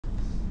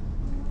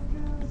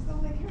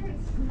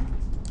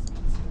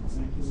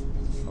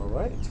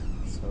right,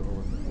 so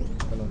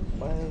turn on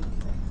the mic.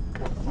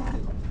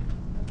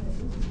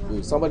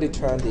 Ooh, somebody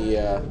turn the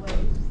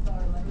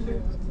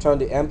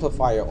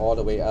amplifier all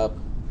the way up.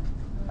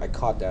 I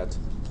caught that.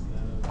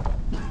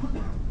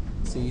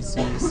 C. Okay,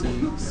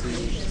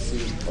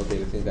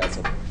 I think that's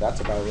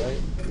about right.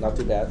 Not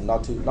too bad.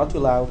 Not too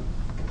loud.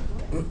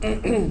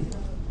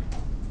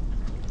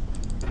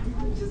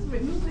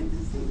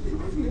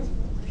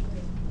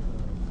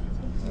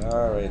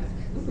 All right.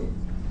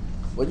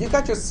 Well, you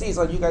got your seats.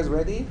 Are you guys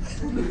ready?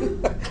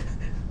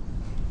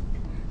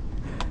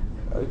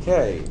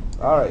 Okay.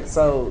 All right.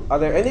 So, are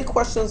there any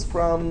questions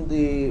from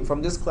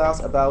this class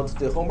about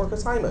the homework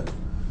assignment,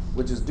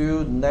 which is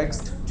due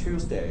next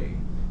Tuesday?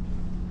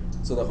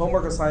 So the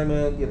homework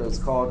assignment, is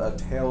called a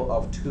tale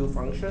of two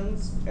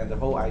functions, and the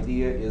whole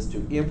idea is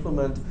to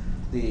implement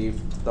the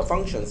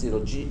functions,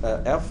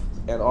 f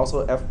and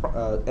also f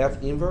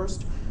inverse,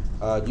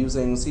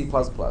 using C++.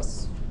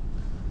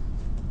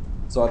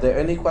 So are there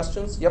any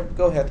questions? Yep,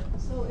 go ahead.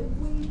 So if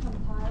we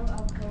compile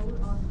our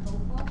code on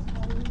CodeBox,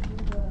 how do we do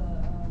the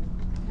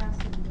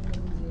casting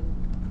in?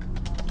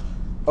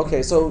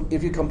 Okay, so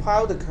if you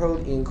compile the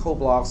code in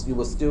CodeBlocks,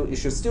 you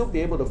should still be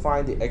able to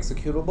find the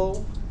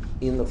executable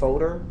in the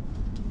folder.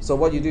 So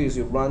what you do is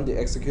you run the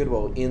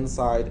executable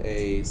inside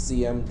a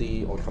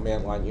CMD or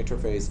command line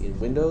interface in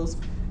Windows.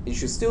 You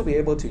should still be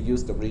able to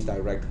use the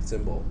redirect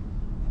symbol.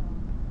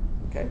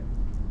 Okay?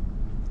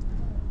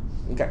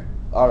 Okay.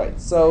 All right.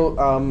 So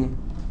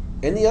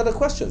any other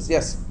questions?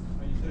 Yes?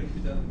 You said it could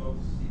be done in both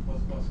C++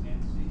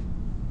 and C?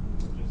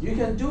 You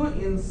can do it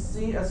in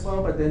C as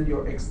well, but then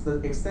the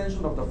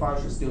extension of the file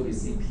should still be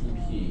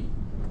CPP.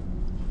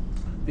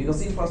 Because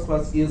C++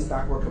 is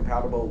backward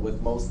compatible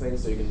with most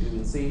things, so you can do it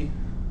in C.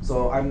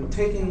 So I'm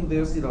taking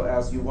this,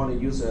 as you want to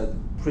use a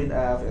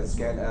printf and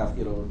scanf,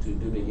 to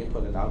do the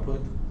input and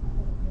output.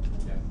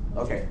 Yeah.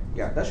 Okay,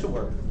 yeah, that should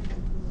work.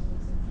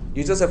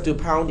 You just have to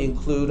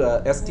include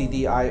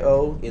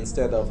stdio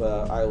instead of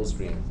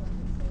iostream.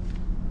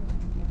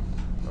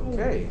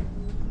 Okay.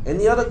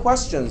 Any other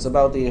questions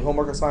about the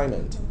homework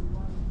assignment?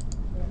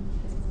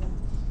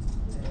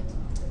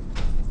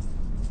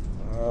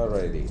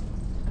 Alrighty.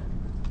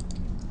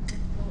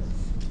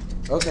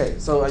 Okay,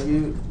 so are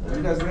you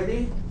guys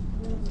ready?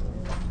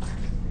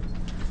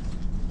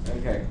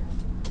 Okay,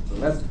 so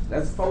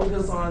let's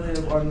focus on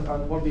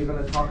what we're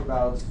going to talk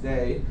about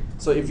today.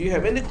 So if you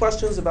have any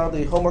questions about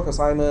the homework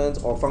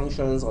assignment or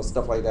functions or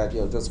stuff like that,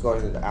 just go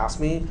ahead and ask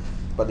me.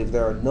 But if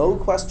there are no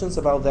questions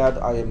about that,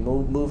 I am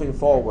moving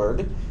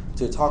forward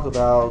to talk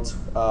about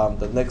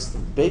the next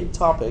big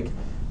topic,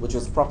 which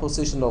is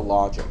propositional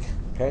logic.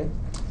 Okay,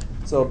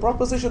 so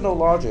propositional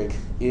logic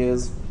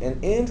is an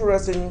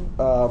interesting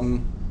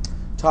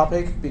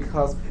topic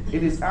because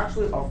it is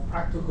actually of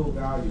practical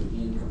value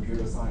in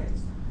computer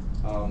science.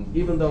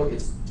 Even though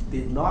it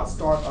did not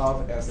start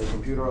off as a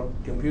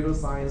computer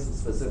science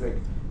specific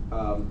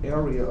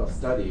area of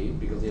study,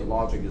 because the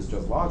logic is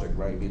just logic,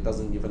 right? It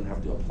doesn't even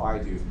have to apply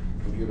to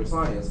computer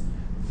science.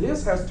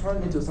 This has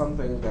turned into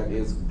something that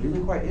is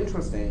really quite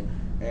interesting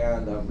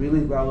and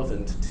really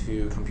relevant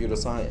to computer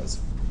science.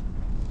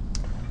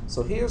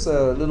 So here's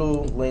a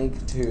little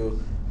link to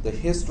the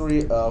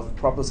history of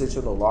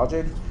propositional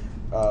logic,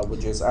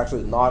 which is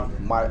actually not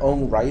my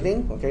own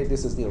writing. Okay,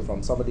 this is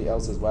from somebody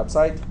else's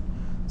website.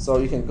 So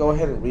you can go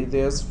ahead and read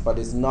this, but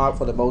it's not,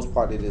 for the most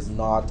part, it is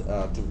not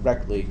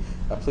directly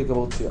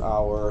applicable to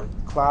our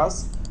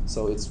class.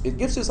 So it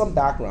gives you some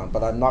background,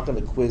 but I'm not going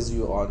to quiz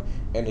you on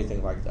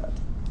anything like that.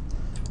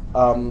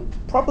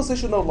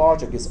 Propositional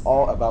logic is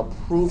all about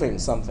proving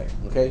something.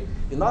 Okay.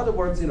 In other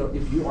words,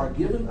 if you are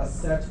given a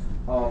set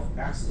of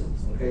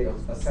axioms, okay,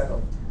 a set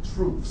of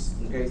truths,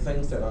 okay,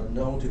 things that are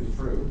known to be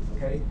true,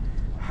 okay,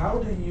 how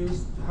do you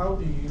use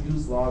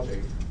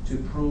logic to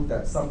prove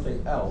that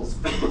something else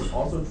is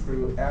also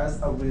true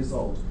as a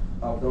result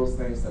of those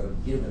things that are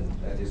given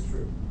that is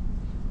true?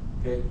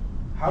 Okay,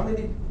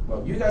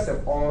 well, you guys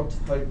have all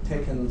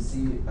taken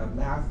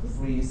Math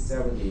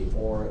 370,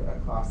 or a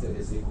class that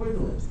is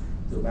equivalent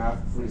to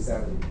Math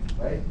 370,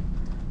 right?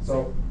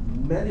 So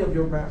many of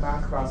your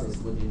math classes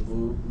would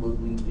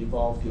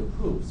involve your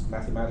proofs,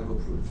 mathematical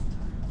proofs.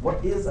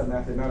 What is a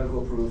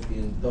mathematical proof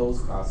in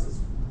those classes?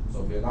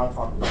 So we're not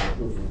talking about a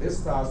proof in this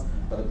class,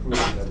 but a proof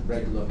in a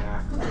regular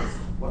math class.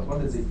 What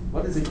does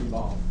it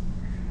involve?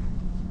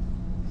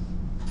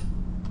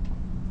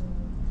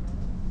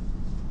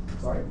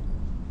 Sorry?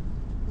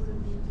 Would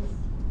it be just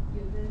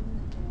given and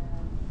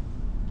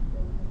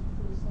then we have to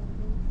prove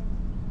something?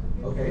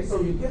 Okay,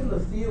 so you're given a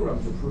theorem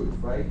to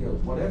prove, right?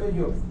 Whatever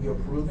you're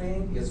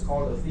proving is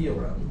called a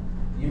theorem,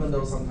 even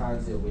though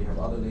sometimes we have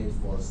other names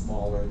for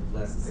smaller,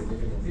 less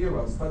significant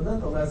theorems. But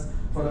nonetheless,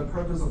 for the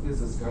purpose of this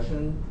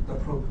discussion, the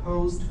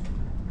proposed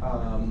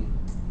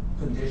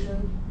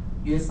condition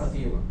is a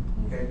theorem,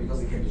 okay?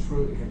 Because it can be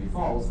true, it can be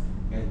false,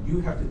 and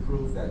you have to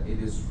prove that it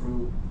is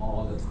true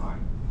all the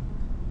time.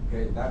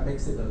 Okay, that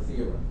makes it a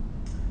theorem.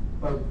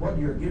 But what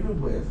you're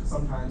given with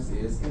sometimes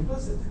is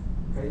implicit.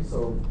 Okay,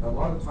 so a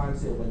lot of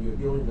times when you're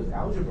dealing with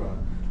algebra,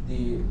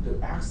 the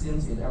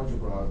axioms in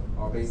algebra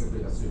are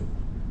basically assumed.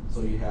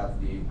 So you have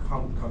the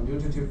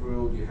commutative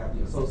rule, you have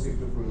the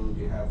associative rule,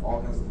 you have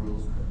all kinds of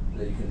rules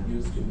that you can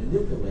use to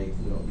manipulate,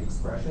 the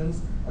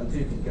expressions until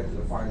you can get to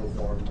the final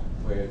form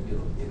where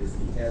it is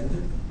the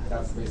end.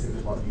 That's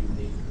basically what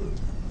you need to prove.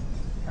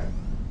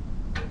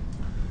 Okay.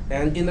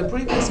 And in the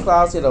previous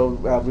class,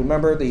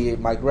 remember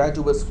my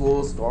graduate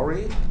school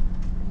story.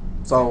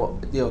 So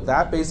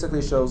that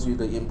basically shows you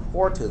the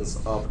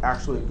importance of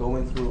actually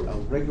going through a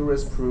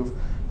rigorous proof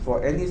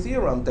for any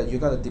theorem that you're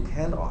going to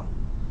depend on.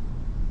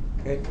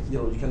 Okay,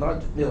 you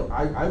cannot,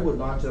 I would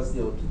not just,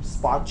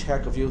 spot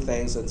check a few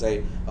things and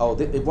say, oh,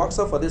 it works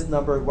out for this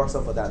number, it works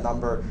out for that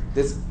number.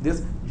 This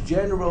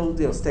general,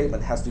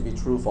 statement has to be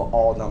true for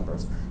all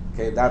numbers.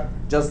 Okay, that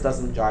just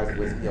doesn't jive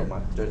with,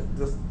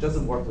 just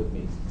doesn't work with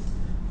me.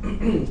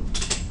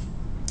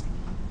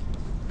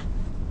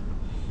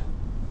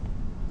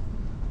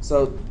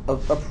 So a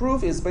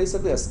proof is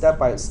basically a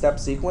step-by-step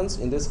sequence,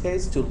 in this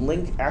case, to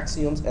link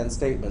axioms and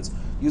statements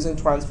using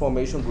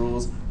transformation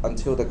rules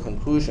until the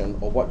conclusion,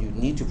 or what you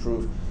need to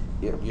prove,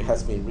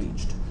 has been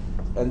reached.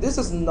 And this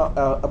is not,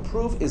 a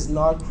proof is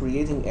not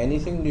creating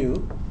anything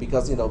new,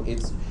 because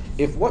it's,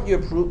 if what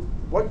you're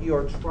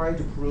trying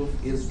to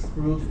prove is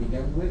true to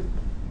begin with,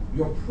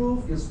 your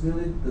proof is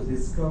really the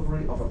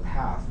discovery of a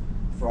path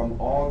from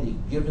all the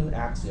given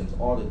axioms,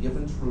 all the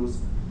given truths,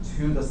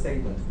 to the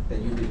statement that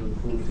you need to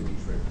prove to be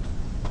true.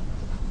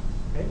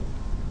 Okay?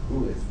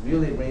 Ooh, it's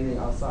really raining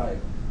outside.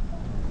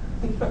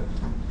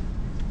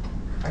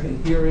 I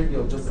can hear it,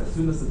 just as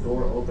soon as the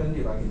door opened,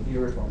 I can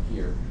hear it from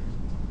here.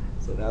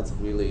 So that's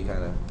really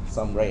kind of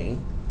some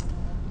rain.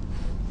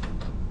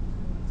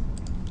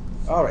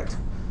 All right.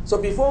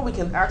 So before we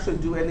can actually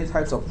do any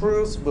types of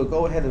proofs, we'll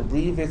go ahead and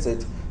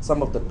revisit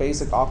some of the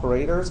basic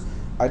operators.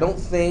 I don't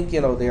think, they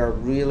are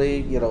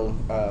really,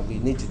 we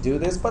need to do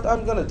this, but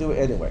I'm going to do it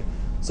anyway.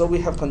 So we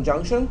have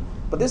conjunction,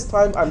 but this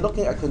time I'm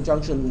looking at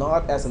conjunction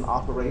not as an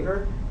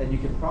operator, and you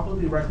can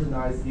probably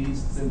recognize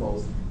these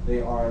symbols. They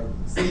are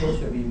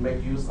symbols that we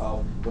make use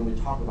of when we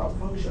talk about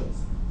functions.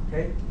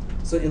 Okay?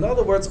 So in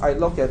other words, I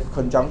look at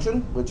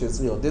conjunction, which is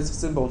this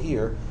symbol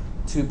here,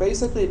 to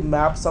basically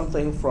map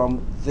something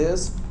from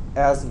this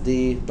as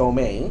the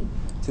domain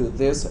to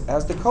this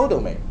as the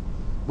codomain,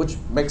 which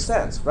makes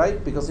sense,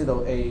 right? Because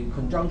a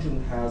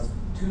conjunction has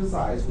two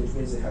sides, which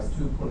means it has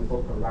two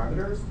quote-unquote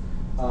parameters.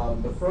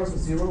 The first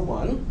 0,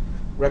 1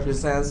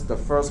 represents the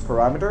first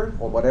parameter,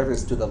 or whatever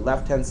is to the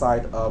left-hand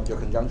side of your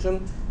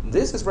conjunction.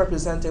 This is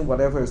representing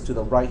whatever is to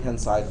the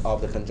right-hand side of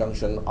the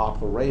conjunction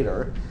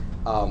operator.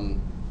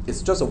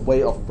 It's just a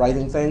way of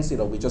writing things.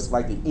 We just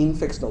like the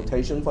infix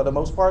notation for the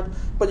most part,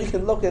 but you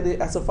can look at it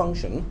as a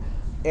function.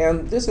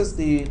 And this is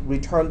the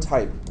return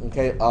type,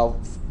 okay, of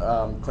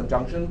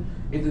conjunction.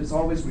 It is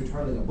always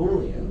returning a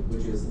Boolean,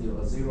 which is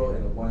a 0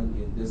 and a 1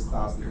 in this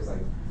class, because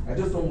I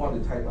just don't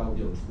want to type out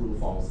true,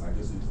 false. I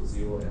just use a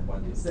 0 and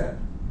 1 instead.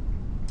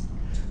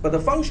 But the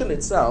function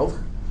itself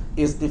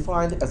is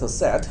defined as a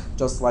set,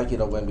 just like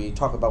when we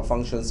talk about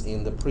functions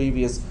in the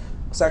previous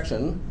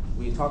section.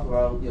 We talk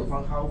about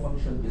how a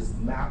function is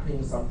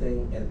mapping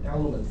something, an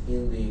element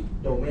in the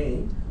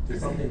domain, to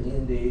something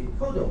in the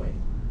codomain.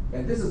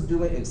 And this is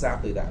doing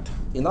exactly that.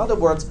 In other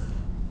words,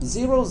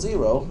 0,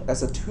 0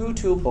 as a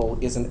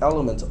two-tuple is an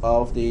element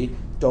of the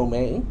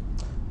domain,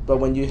 but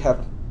when you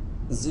have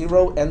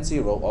 0 and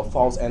 0, or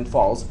false and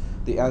false,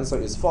 the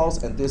answer is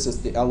false, and this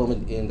is the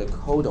element in the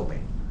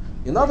codomain.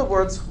 In other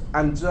words,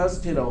 I'm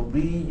just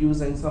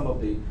reusing some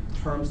of the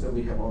terms that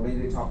we have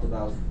already talked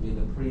about in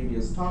the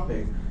previous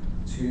topic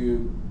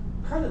to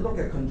kind of look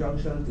at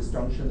conjunction,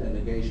 disjunction, and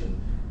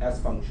negation as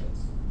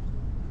functions.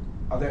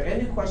 Are there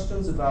any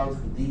questions about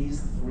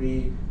these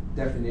three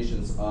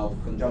definitions of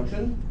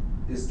conjunction,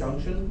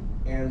 disjunction,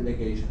 and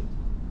negation?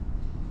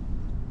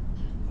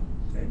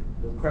 Okay,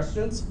 no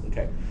questions?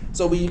 Okay.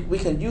 So we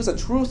can use a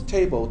truth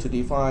table to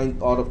define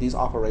all of these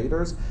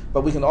operators,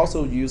 but we can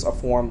also use a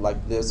form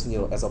like this,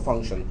 as a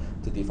function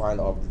to define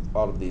all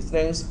of these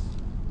things.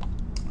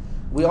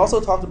 We also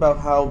talked about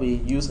how we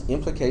use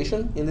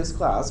implication in this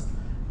class.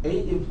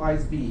 A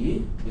implies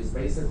B is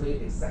basically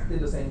exactly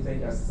the same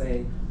thing as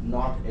saying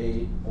not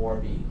A or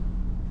B.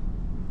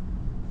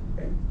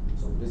 Okay,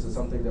 so this is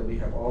something that we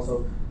have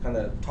also kind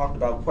of talked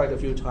about quite a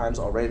few times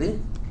already.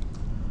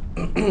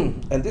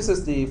 And this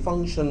is the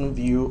function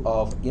view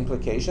of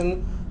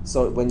implication.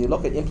 So when you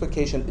look at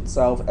implication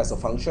itself as a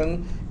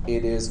function,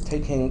 it is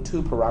taking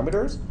two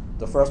parameters.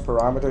 The first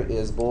parameter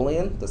is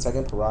Boolean, the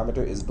second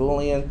parameter is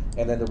Boolean,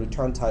 and then the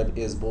return type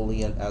is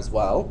Boolean as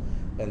well.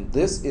 And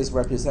this is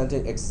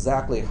representing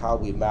exactly how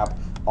we map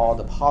all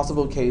the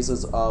possible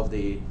cases of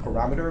the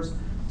parameters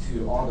to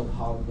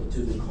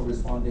the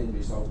corresponding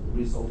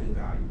resulting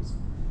values.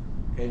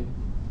 Okay?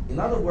 In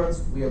other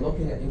words, we are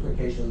looking at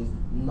implications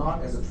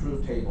not as a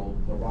truth table,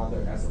 but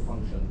rather as a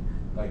function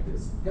like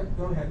this. Yep,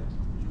 go ahead.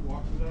 Could you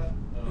walk through that?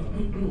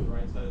 The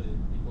right side of the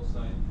equal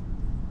sign.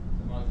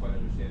 I'm not quite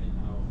understanding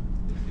how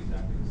it's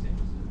exactly the same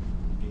as the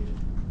negated.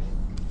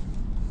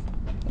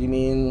 You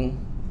mean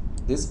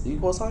this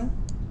equal sign?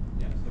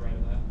 Yeah, to the right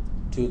of that.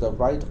 To the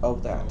right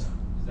of that. So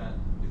is that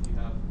if you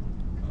have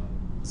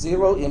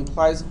 0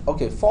 implies,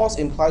 okay, false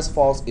implies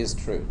false is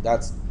true.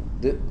 That's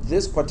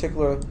this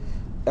particular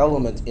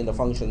element in the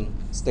function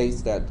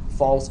states that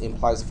false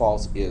implies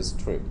false is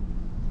true.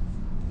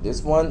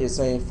 This one is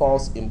saying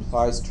false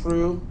implies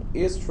true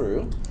is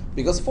true,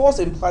 because false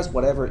implies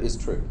whatever is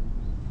true.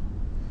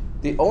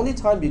 The only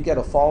time you get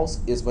a false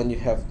is when you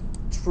have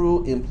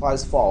true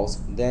implies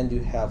false, then you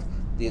have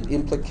the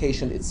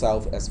implication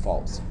itself as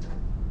false.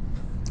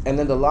 And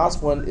then the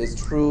last one is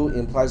true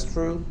implies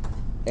true,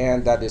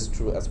 and that is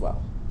true as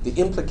well. The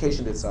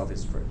implication itself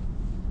is true.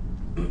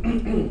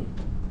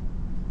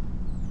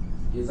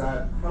 Is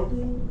that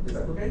helping? Is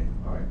that okay?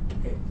 All right,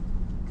 okay.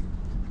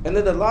 And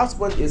then the last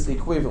one is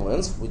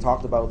equivalence. We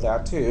talked about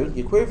that too.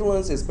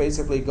 Equivalence is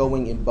basically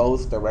going in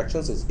both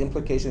directions. It's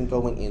implication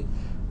going in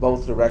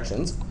both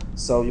directions.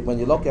 So when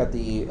you look at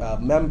the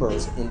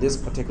members in this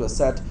particular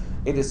set,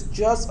 it is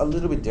just a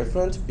little bit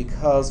different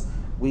because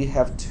we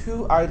have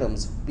two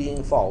items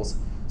being false.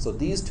 So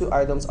these two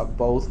items are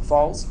both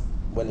false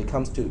when it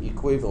comes to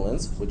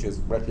equivalence, which is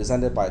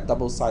represented by a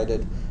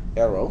double-sided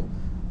arrow.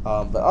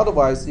 But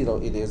otherwise, it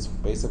is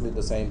basically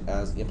the same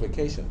as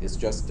implication. It's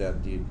just that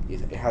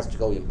it has to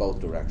go in both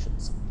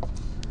directions.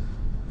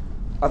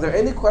 Are there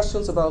any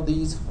questions about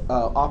these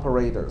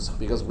operators?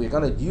 Because we're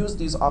going to use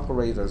these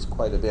operators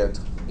quite a bit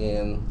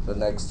in the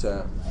next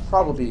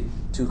probably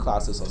 2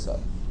 classes or so.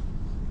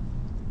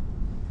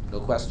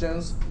 No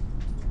questions?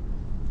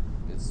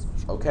 It's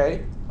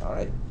okay? All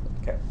right.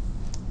 Okay.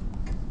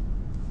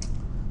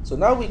 So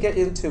now we get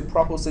into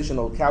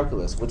propositional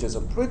calculus, which is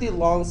a pretty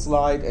long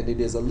slide, and it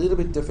is a little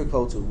bit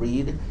difficult to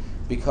read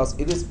because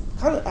it is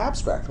kind of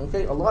abstract.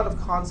 Okay, a lot of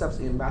concepts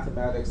in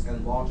mathematics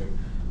and logic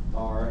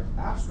are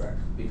abstract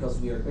because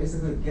we are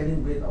basically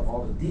getting rid of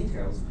all the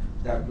details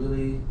that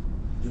really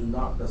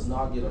does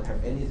not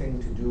have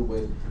anything to do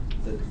with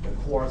the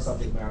core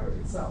subject matter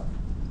itself.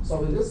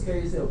 So in this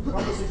case,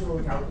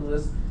 propositional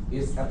calculus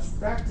is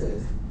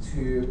abstracted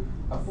to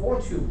a 4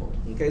 tuple.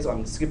 Okay, so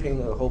I'm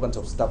skipping a whole bunch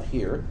of stuff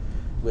here.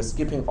 We're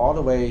skipping all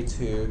the way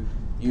to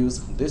use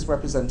this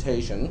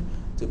representation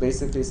to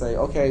basically say,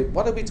 okay,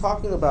 what are we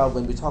talking about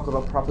when we talk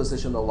about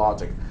propositional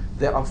logic?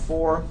 There are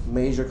 4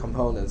 major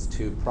components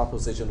to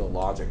propositional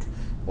logic,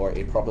 or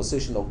a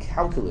propositional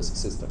calculus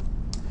system.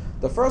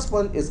 The first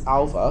one is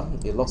alpha.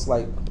 It looks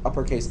like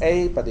uppercase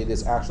A, but it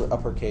is actually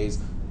uppercase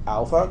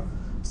alpha.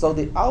 So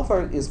the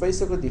alpha is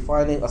basically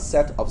defining a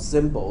set of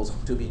symbols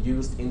to be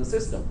used in the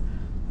system.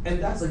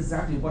 And that's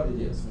exactly what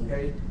it is,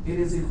 okay? It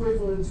is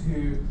equivalent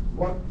to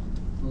what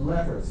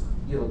letters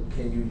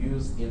can you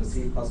use in a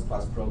C++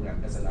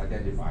 program as an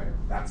identifier.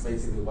 That's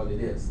basically what it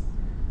is.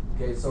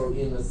 Okay, so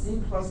in a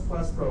C++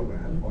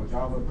 program or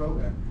Java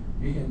program,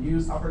 you can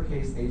use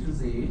uppercase A to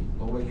Z,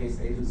 lowercase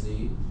a to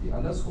z, the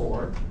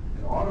underscore,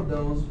 and all of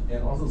those,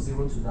 and also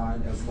 0 to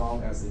 9 as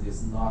long as it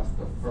is not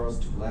the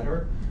first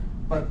letter.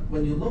 But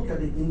when you look at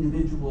the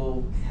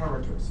individual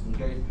characters,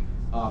 okay,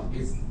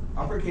 it's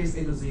uppercase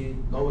A to Z,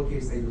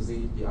 lowercase a to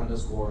z, the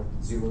underscore,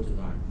 0 to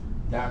 9.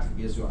 That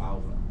is your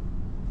alpha.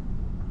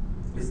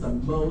 It's the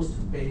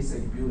most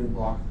basic building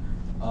block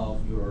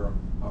of your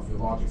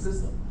logic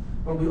system.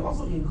 But we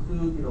also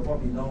include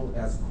what we know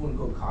as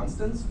quote-unquote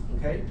constants.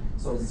 Okay,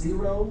 so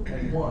 0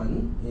 and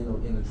 1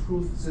 in a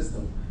truth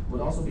system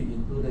would also be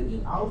included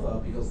in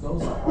alpha because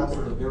those are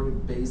also the very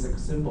basic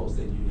symbols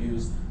that you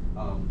use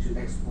to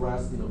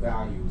express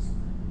values.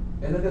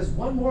 And then there's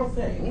one more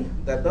thing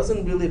that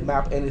doesn't really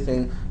map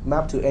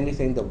to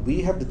anything that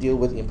we have to deal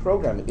with in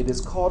programming. It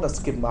is called a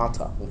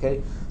schemata.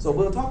 Okay, so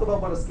we'll talk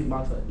about what a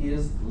schemata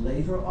is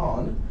later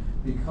on,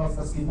 because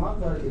a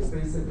schemata is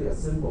basically a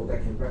symbol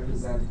that can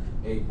represent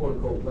a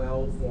quote-unquote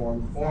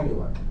well-formed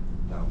formula.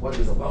 Now, what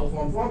is a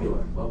well-formed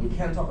formula? Well, we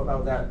can't talk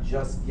about that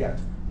just yet,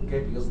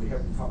 okay, because we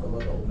have to talk about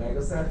the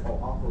omega set or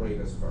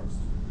operators first.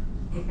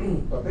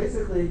 But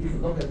basically, you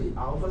can look at the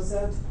alpha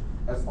set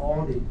as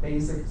all the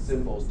basic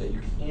symbols that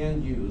you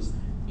can use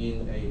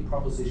in a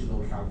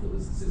propositional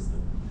calculus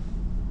system.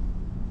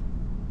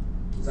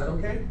 Is that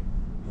okay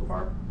so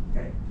far?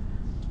 Okay.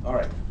 All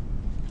right.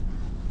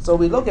 So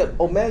we look at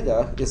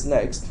omega is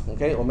next.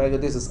 Okay, omega,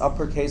 this is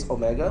uppercase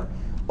omega.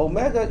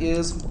 Omega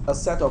is a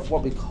set of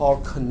what we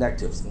call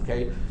connectives,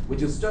 okay,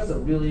 which is just a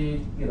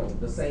really,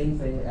 the same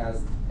thing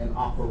as an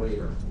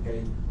operator,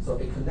 okay? So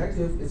a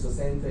connective is the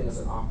same thing as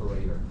an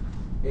operator.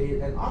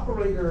 An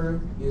operator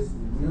is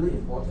really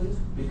important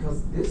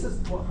because this is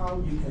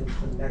how you can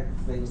connect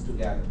things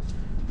together.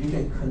 You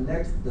can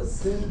connect the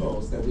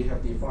symbols that we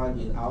have defined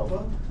in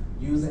alpha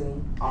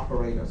using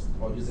operators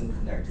or using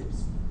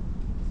connectives.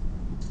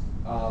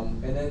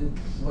 And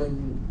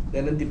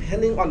then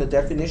depending on the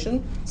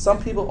definition,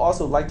 some people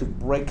also like to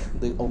break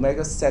the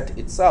omega set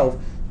itself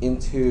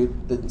into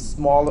the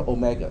smaller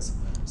omegas.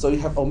 So you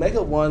have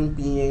omega 1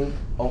 being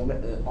all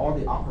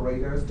the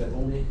operators that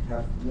only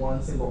have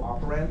one single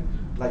operand.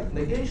 Like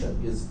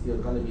negation is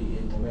going to be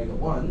in omega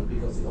 1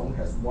 because it only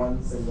has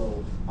one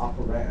single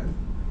operand.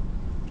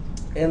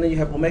 And then you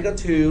have omega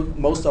 2.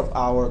 Most of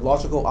our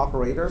logical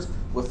operators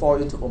will fall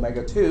into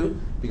omega 2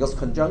 because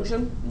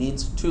conjunction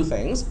needs 2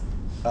 things.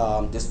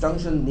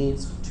 Disjunction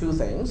needs 2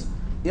 things,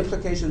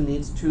 implication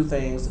needs two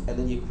things, and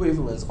then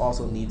equivalence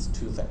also needs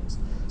two things.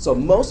 So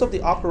most of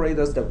the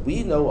operators that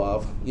we know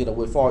of,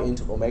 will fall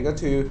into omega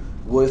 2,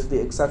 with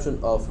the exception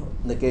of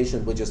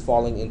negation, which is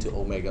falling into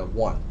omega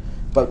 1.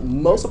 But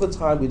most of the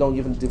time, we don't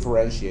even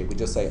differentiate. We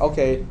just say,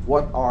 okay,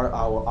 what are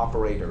our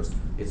operators?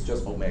 It's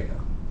just omega.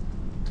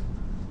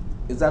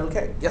 Is that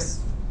okay?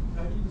 Yes?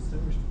 How do you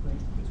distinguish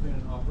between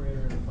an operator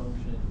and a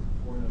function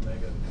for an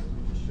omega? Because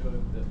we just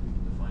showed that we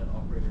can define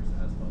operators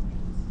as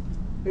functions.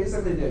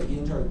 Basically, they're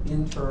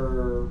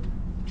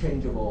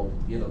interchangeable,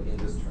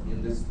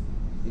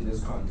 in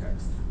this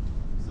context.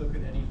 So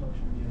could any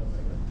function be an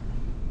omega?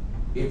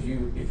 If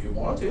you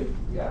want to,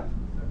 yeah. Okay.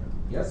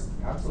 Yes,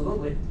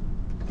 absolutely.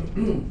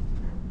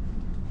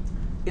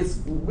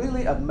 It's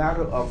really a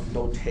matter of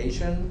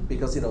notation,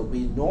 because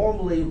we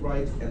normally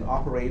write an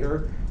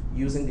operator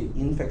using the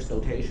infix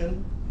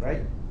notation,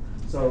 right?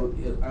 So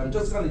I'm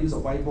just going to use a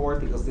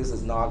whiteboard because this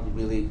is not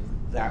really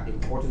that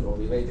important or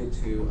related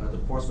to the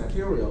course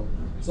material.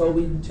 So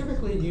we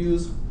typically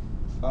use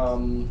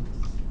the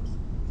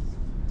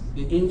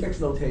infix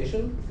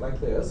notation like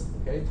this,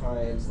 okay,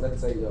 times,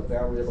 let's say, the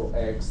variable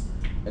x,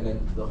 and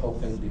then the whole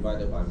thing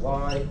divided by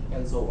y,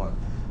 and so on.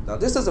 Now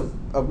this is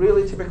a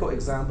really typical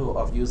example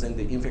of using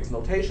the infix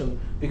notation,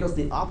 because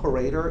the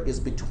operator is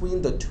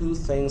between the two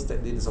things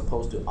that it is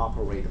supposed to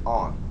operate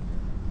on,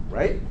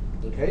 right?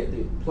 Okay,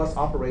 the plus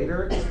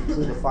operator is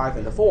between the 5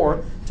 and the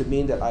 4 to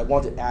mean that I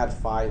want to add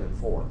 5 and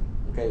 4.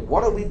 Okay,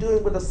 what are we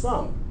doing with the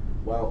sum?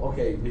 Well,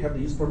 okay, we have to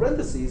use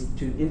parentheses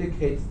to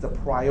indicate the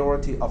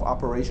priority of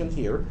operation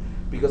here,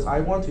 because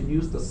I want to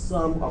use the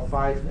sum of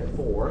 5 and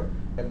 4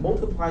 and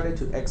multiply it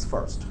to x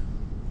first.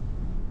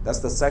 That's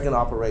the second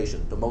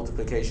operation, the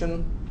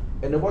multiplication.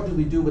 And then what do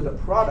we do with the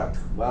product?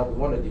 Well, we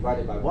want to divide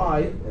it by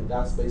y, and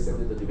that's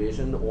basically the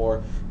division,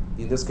 or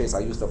in this case, I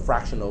use the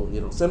fractional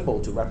symbol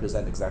to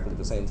represent exactly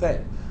the same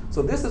thing.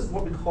 So this is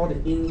what we call the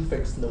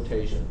infix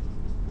notation,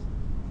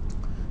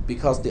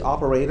 because the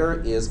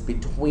operator is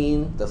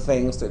between the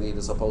things that it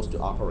is supposed to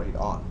operate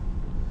on.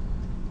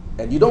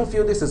 And you don't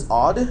feel this is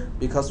odd,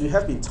 because you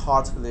have been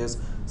taught this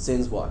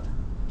since what?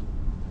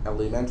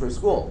 Elementary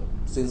school,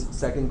 since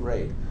 2nd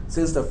grade,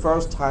 since the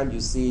first time you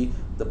see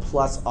the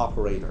plus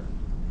operator.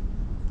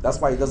 That's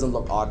why it doesn't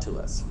look odd to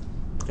us,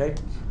 okay?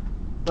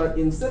 But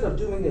instead of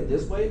doing it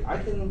this way, I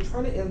can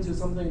turn it into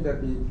something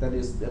that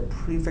is a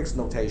prefix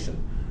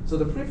notation. So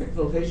the prefix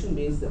notation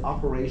means the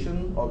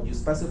operation, or you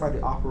specify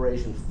the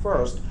operation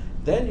first,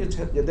 then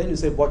you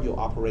say what you're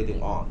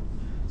operating on.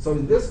 So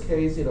in this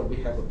case,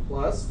 we have a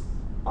plus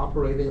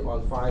operating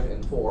on 5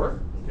 and 4,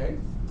 okay?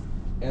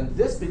 And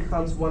this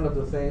becomes one of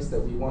the things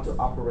that we want to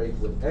operate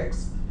with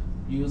x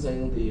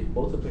using the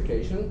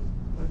multiplication,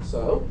 like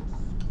so.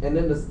 And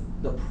then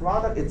the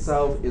product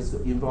itself is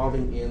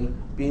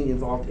being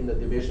involved in the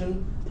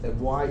division, and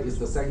y is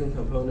the second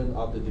component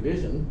of the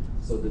division.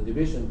 So the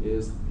division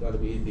is going to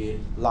be the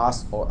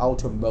last or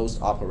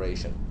outermost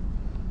operation.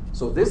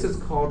 So this is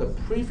called the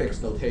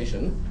prefix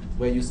notation,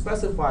 where you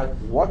specify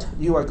what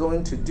you are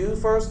going to do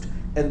first,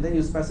 and then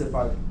you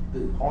specify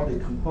all the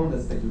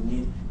components that you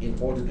need in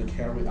order to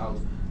carry out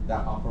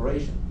that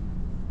operation.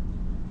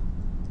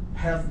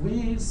 Have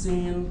we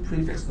seen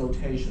prefix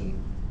notation?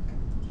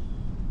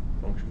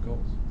 Function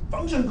calls.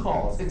 Function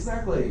calls,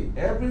 exactly.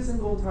 Every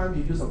single time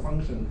you use a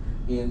function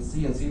in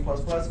C and C++,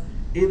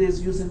 it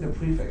is using the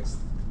prefix,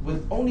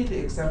 with only the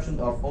exception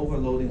of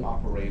overloading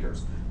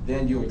operators.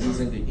 Then you're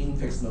using the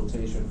infix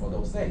notation for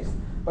those things.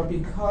 But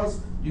because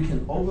you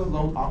can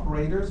overload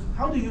operators,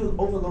 how do you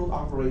overload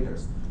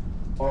operators?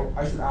 Or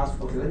I should ask,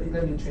 okay,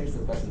 let me change the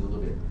question a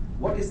little bit.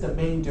 What is the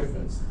main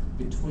difference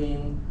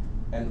between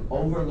an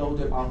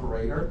overloaded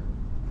operator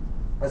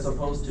as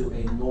opposed to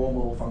a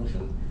normal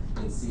function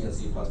in C and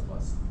C++?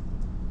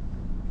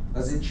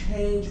 Does it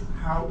change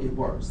how it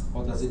works,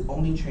 or does it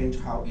only change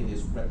how it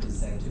is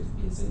represented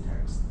in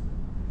syntax?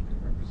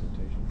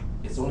 Representation.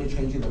 It's only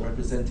changing the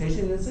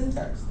representation in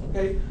syntax,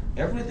 okay?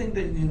 Everything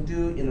that you can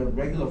do in a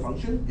regular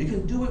function, you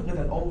can do it with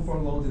an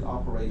overloaded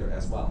operator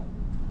as well.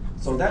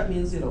 So that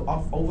means,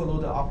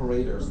 overloaded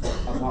operators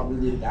are not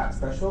really that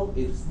special.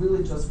 It's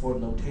really just for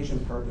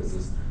notation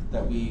purposes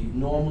that we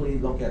normally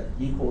look at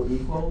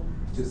equal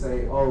to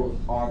say, oh,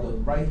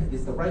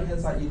 is the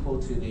right-hand side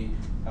equal to the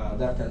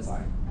left-hand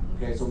side?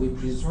 Okay, so we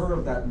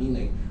preserve that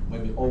meaning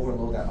when we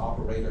overload that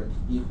operator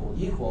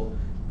equal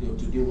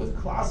to deal with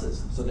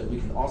classes, so that we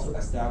can also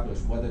establish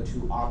whether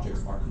two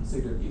objects are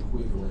considered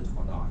equivalent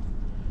or not.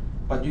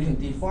 But you can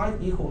define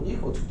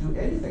equal to do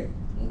anything.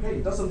 Okay,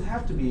 it doesn't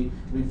have to be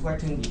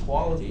reflecting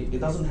equality. It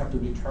doesn't have to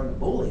return a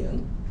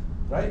Boolean,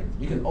 right?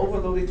 You can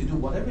overload it to do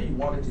whatever you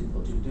want it to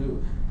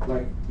do.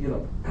 Like,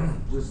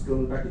 just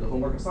going back to the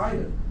homework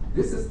assignment.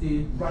 This is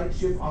the right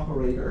shift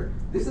operator.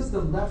 This is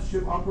the left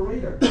shift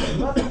operator. It has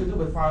nothing to do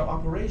with file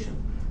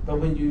operation. But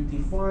when you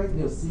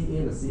define C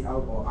in and C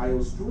out or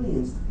IO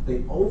streams,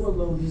 they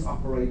overload these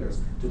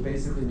operators to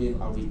basically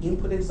mean, are we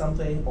inputting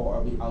something or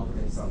are we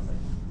outputting something?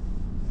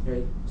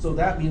 Okay, so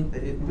that means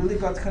it really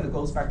kind of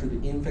goes back to the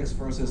infix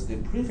versus the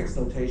prefix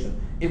notation.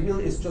 It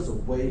really is just a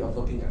way of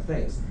looking at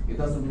things. It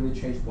doesn't really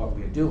change what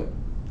we're doing.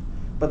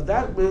 But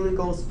that really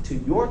goes to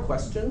your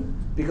question,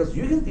 because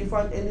you can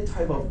define any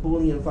type of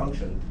Boolean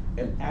function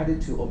and add it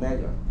to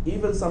omega,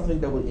 even something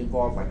that would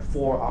involve like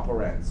 4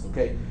 operands,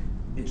 okay?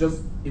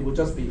 It would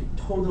just be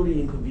totally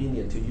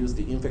inconvenient to use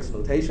the infix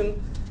notation.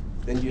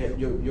 Then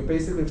you're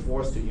basically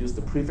forced to use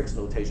the prefix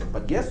notation.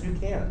 But yes, you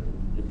can.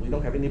 We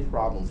don't have any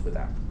problems with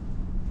that.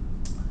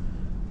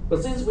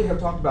 But since we have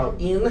talked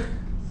about in,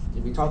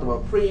 if we talked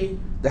about pre,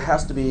 there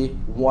has to be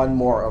one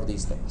more of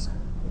these things.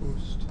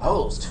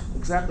 Post,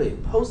 exactly,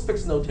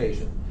 postfix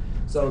notation.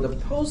 So the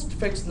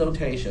postfix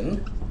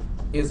notation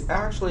is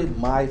actually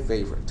my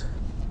favorite.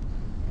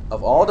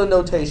 Of all the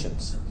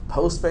notations,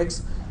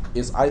 postfix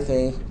is, I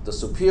think, the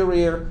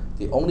superior,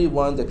 the only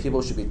one that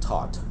people should be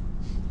taught.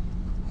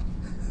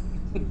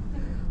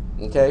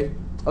 Okay?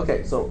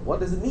 Okay, so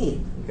what does it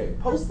mean? Okay,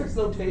 postfix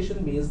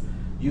notation means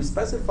you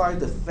specify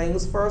the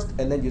things first,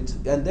 and then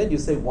you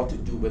say what to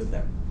do with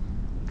them.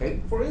 Okay,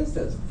 for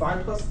instance,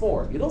 5 plus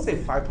 4. You don't say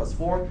 5 plus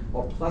 4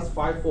 or plus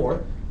 5,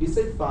 4. You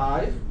say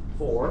 5,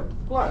 4,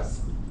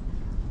 plus.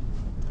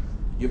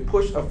 You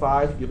push a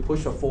 5, you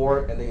push a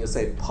 4, and then you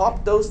say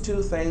pop those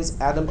two things,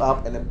 add them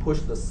up, and then push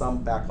the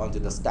sum back onto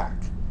the stack.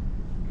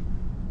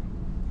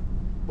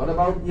 What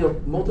about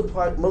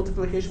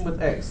multiplication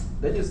with x?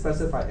 Then you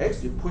specify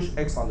x, you push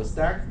x on the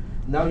stack.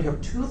 Now you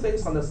have two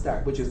things on the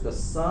stack, which is the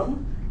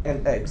sum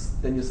and x.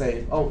 Then you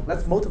say, oh,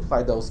 let's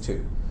multiply those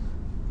two.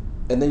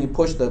 And then you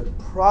push the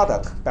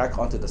product back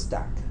onto the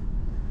stack.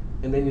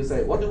 And then you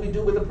say, what do we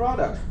do with the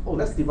product? Oh,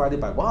 let's divide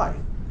it by y.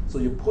 So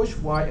you push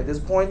y at this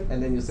point,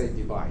 and then you say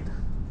divide.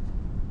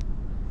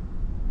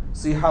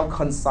 See how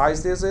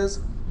concise this is?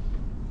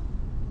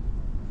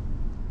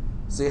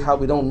 See how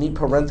we don't need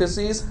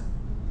parentheses?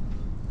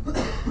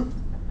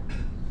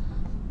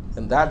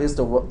 And that's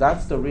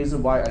the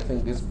reason why I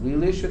think this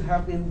really should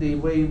have been the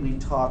way we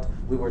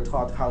were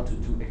taught how to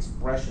do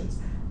expressions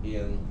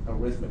in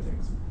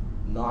arithmetics,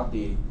 not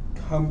the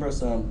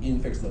cumbersome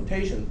infix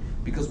notation,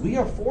 because we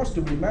are forced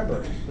to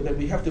remember that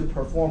we have to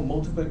perform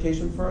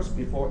multiplication first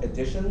before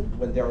addition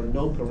when there are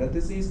no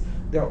parentheses.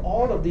 There are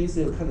all of these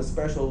kind of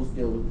special,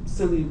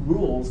 silly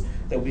rules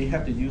that we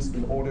have to use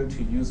in order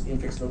to use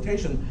infix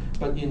notation.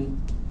 But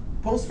in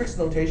postfix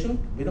notation,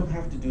 we don't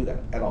have to do that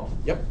at all.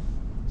 Yep.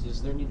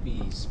 Does there need to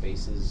be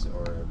spaces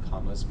or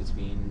commas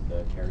between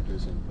the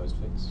characters in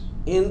postfix?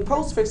 In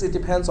postfix, it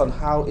depends on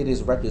how it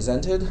is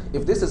represented.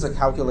 If this is a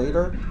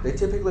calculator, they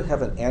typically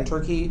have an enter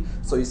key.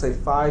 So you say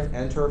 5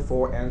 enter,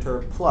 4 enter,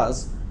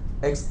 plus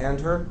x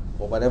enter,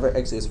 or whatever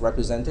x is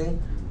representing,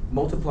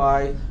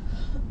 multiply,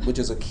 which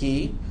is a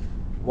key,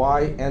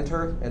 y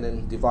enter, and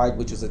then divide,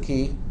 which is a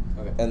key.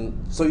 Okay.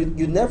 And so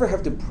you never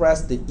have to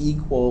press the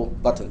equal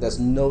button. There's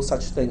no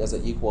such thing as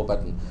an equal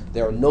button.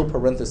 There are no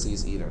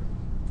parentheses either.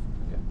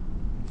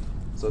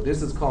 So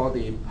this is called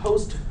the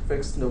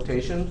postfix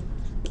notation,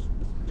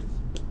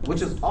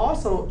 which is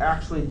also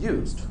actually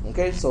used.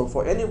 Okay, so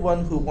for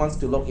anyone who wants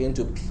to look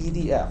into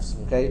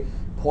PDFs, okay,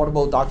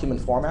 portable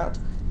document format,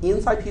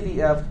 inside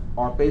PDF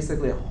are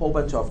basically a whole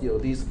bunch of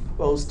these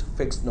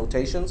postfix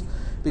notations,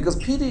 because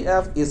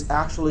PDF is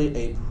actually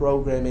a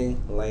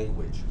programming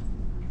language.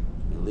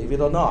 Believe it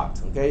or not,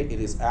 okay,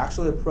 it is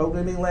actually a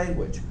programming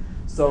language.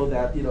 So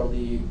that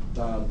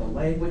the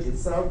language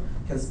itself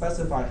can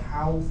specify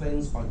how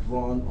things are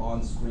drawn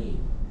on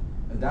screen,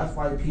 and that's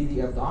why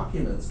PDF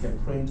documents can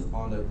print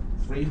on a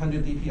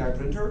 300 dpi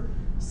printer,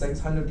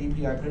 600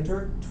 dpi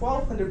printer,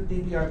 1200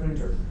 dpi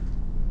printer,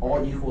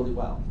 all equally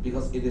well,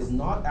 because it is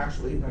not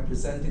actually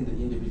representing the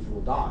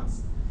individual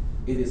dots.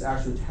 It is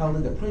actually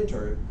telling the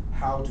printer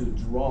how to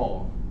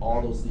draw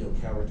all those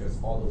characters,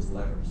 all those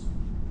letters.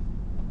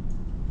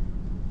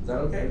 Is that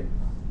okay?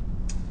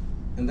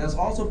 And there's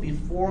also,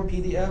 before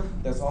PDF,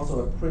 there's also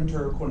a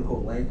printer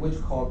quote-unquote language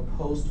called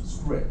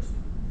PostScript.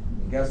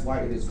 And guess why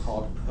it is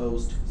called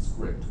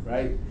PostScript,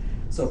 right?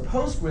 So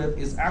PostScript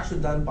is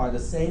actually done by the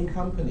same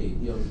company,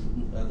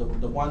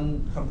 the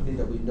one company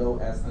that we know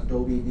as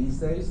Adobe these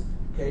days,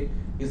 okay,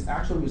 is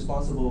actually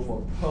responsible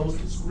for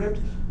PostScript,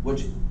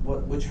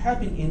 which have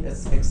been in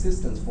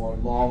existence for a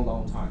long,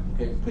 long time,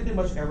 okay? Pretty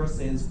much ever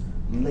since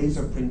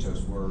laser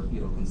printers were,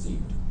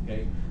 conceived,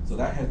 okay? So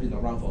that has been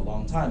around for a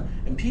long time.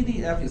 And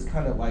PDF is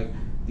kind of like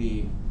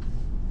the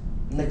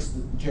next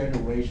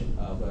generation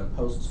of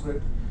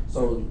PostScript.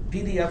 So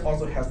PDF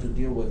also has to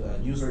deal with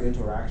user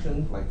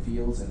interaction, like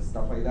fields and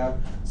stuff like that.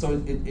 So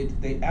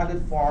they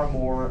added far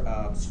more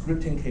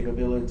scripting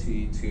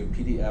capability to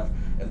PDF.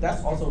 And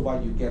that's also why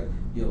you get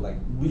like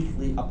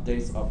weekly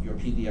updates of your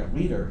PDF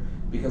reader,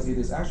 because it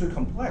is actually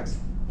complex.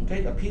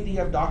 Okay, a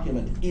PDF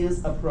document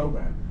is a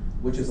program,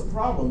 which is a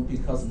problem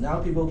because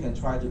now people can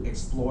try to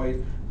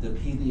exploit the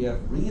PDF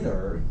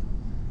reader,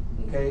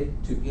 okay,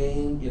 to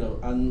gain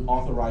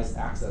unauthorized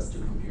access to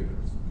computers.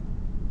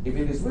 If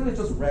it is really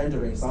just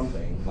rendering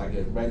something, like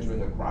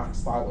rendering a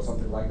graphics file or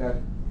something like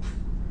that,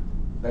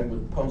 that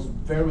would pose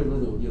very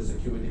little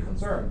security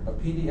concern.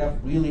 But PDF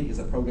really is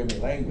a programming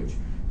language,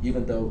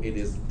 even though it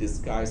is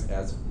disguised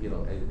as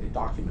a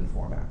document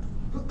format.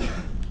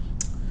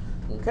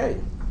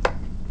 Okay.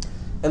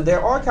 And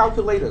there are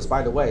calculators,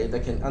 by the way,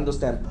 that can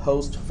understand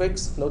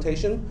postfix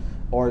notation,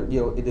 or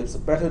it is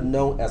better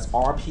known as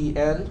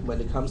RPN when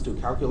it comes to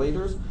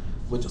calculators,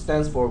 which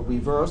stands for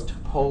reversed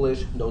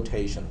Polish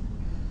notation.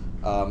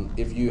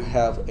 If you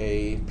have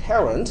a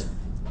parent,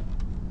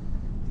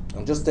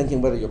 I'm just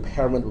thinking whether your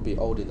parent will be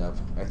old enough.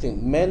 I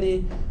think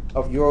many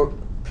of your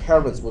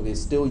parents will be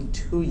still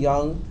too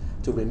young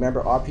to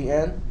remember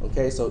RPN.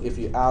 Okay, so if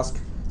you ask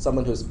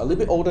someone who's a little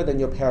bit older than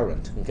your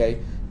parent,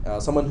 okay,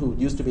 someone who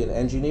used to be an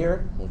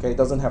engineer, okay,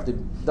 doesn't have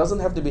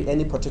to be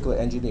any particular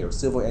engineer,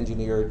 civil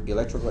engineer,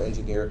 electrical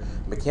engineer,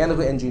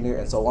 mechanical engineer,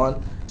 and so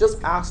on.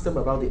 Just ask them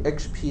about the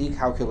HP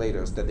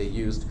calculators that they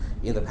used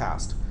in the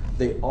past.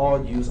 They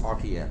all use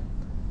RPN.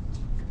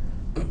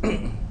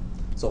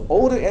 So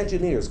older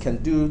engineers can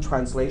do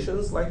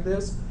translations like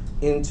this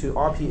into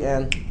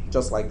RPN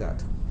just like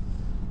that,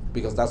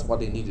 because that's what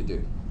they need to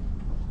do.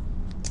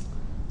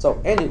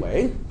 So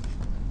anyway,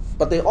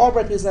 but they all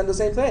represent the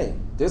same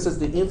thing. This is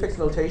the infix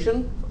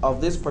notation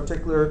of this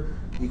particular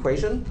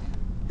equation.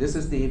 This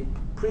is the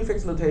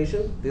prefix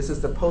notation. This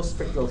is the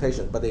postfix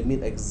notation, but they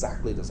mean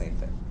exactly the same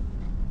thing.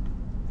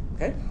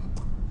 Okay?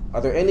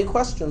 Are there any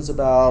questions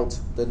about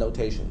the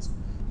notations?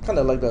 Kind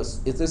of like this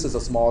is a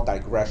small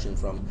digression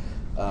from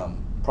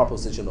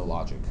propositional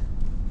logic.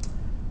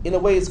 In a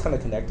way, it's kind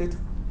of connected,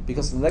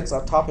 because the next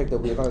topic that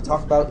we're going to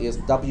talk about is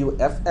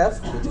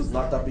WFF, which is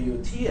not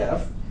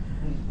WTF.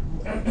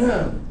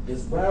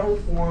 Is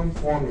well-formed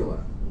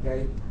formula.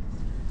 Okay,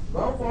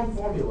 well-formed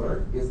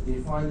formula is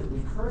defined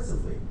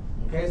recursively.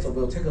 Okay, so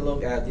we'll take a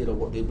look at the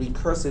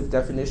recursive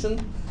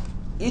definition.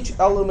 Each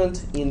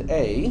element in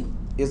A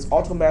is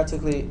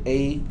automatically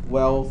a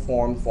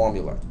well-formed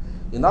formula.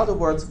 In other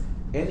words,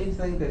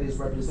 anything that is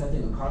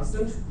representing a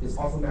constant is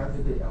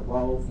automatically a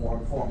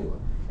well-formed formula.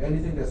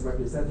 Anything that's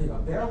representing a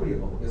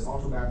variable is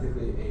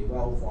automatically a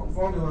well-formed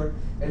formula.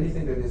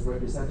 Anything that is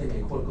representing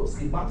a quote-unquote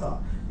schemata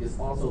is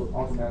also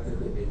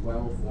automatically a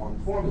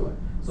well-formed formula.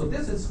 So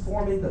this is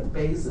forming the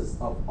basis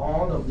of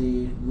all of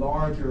the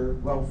larger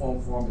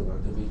well-formed formula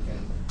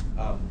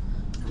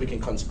that we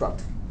can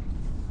construct.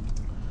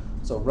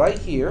 So right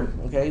here,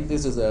 okay,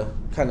 this is a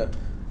kind of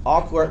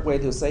awkward way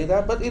to say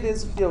that, but it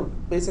is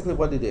basically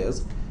what it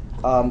is.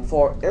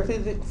 For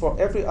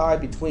every I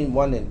between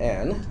 1 and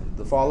n,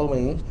 the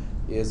following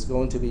is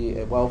going to be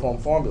a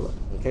well-formed formula.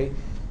 Okay,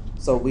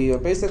 so we are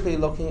basically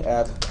looking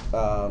at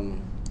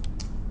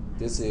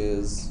this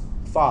is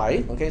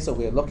phi. Okay, so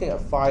we are looking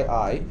at phi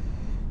I.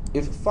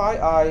 If phi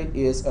I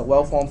is a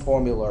well-formed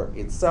formula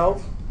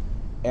itself,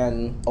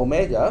 and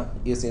omega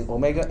is in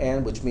omega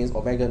n, which means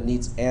omega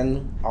needs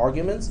n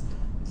arguments,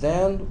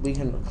 then we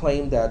can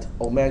claim that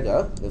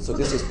omega, so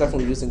this is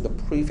definitely using the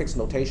prefix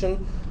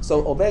notation,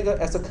 so omega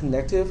as a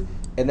connective,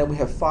 and then we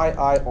have phi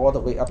I all the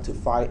way up to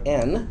phi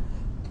n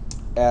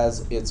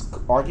as its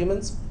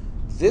arguments,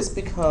 this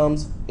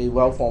becomes a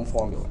well-formed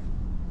formula.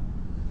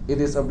 It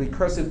is a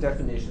recursive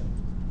definition.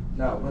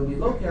 Now, when we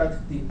look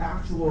at the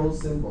actual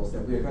symbols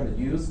that we're going to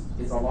use,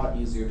 it's a lot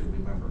easier to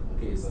remember.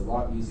 Okay, it's a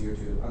lot easier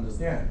to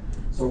understand.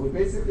 So we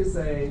basically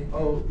say,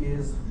 oh,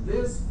 is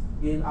this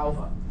in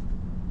alpha?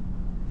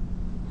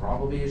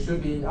 Probably it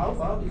should be in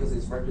alpha because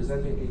it's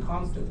representing a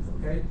constant.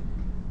 Okay,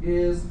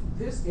 is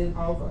this in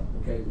alpha?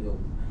 Okay,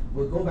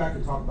 we'll go back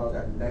and talk about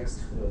that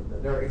next.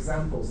 There are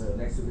examples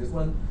next to this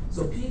one.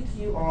 So P,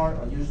 Q, R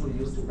are usually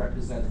used to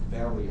represent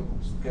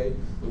variables, okay,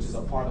 which is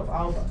a part of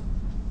alpha.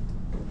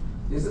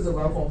 This is a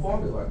well-formed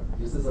formula.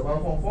 This is a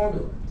well-formed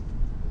formula.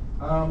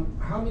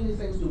 How many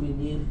things do we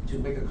need to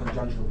make a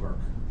conjunction work?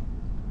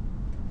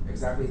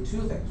 Exactly 2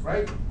 things,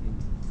 right?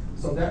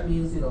 So that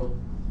means,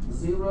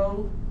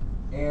 0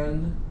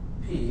 and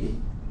P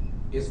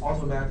is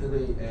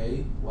automatically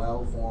a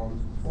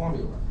well-formed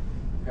formula,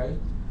 okay?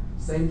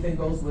 Same thing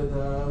goes with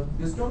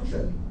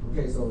disjunction.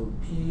 Okay, so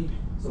P,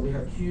 so we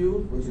have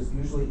Q, which is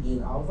usually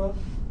in alpha.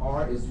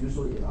 R is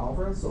usually in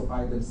alpha. So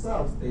by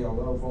themselves, they are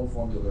well-formed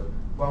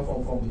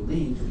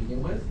formulae to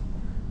begin with.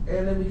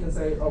 And then we can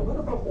say, oh, what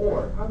about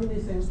OR? How many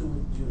things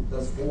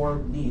does OR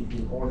need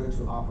in order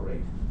to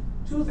operate?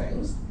 2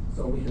 things.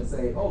 So we can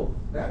say, oh,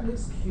 that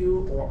makes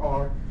Q or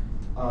R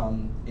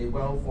a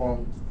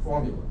well-formed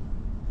formula.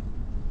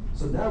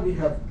 So now we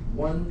have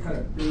one kind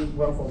of big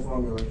well-formed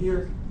formula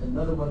here,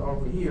 another one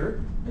over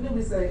here, and then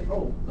we say,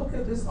 oh, look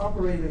at this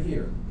operator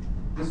here,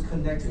 this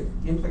connective,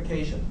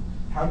 implication.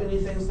 How many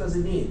things does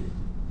it need?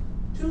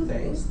 2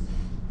 things.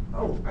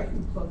 Oh, I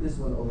can plug this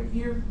one over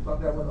here,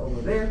 plug that one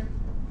over there,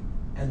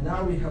 and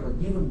now we have an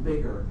even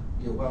bigger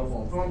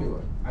well-formed formula.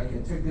 I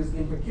can take this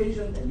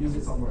implication and use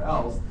it somewhere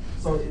else.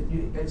 So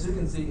as you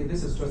can see,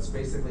 this is just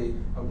basically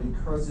a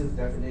recursive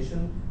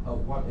definition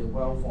of what a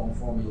well-formed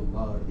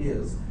formula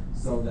is,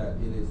 so that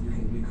you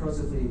can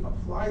recursively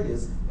apply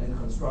this and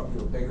construct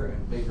bigger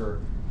and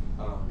bigger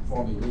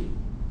formulae.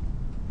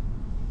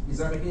 Is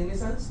that making any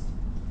sense?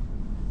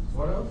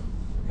 Sort of?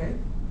 Okay?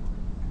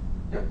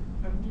 Yep.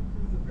 How did you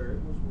prove the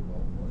variables were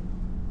well-formed?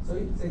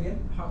 Sorry, say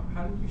again?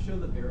 How did you show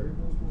the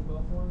variables were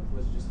well-formed?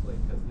 Was it just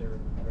because they're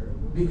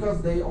variables?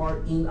 Because they are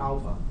in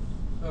alpha.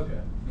 Okay.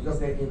 Because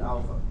they're in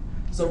alpha.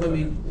 So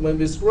when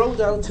we scroll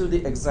down to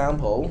the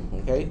example,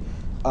 okay,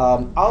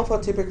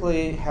 alpha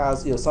typically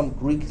has some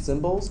Greek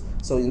symbols.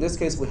 So in this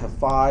case, we have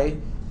phi,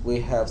 we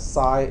have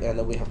psi, and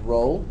then we have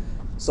rho.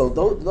 So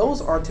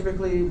those are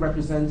typically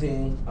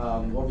representing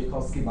what we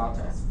call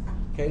schematas,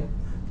 okay.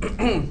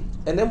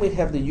 And then we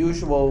have the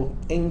usual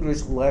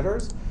English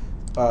letters,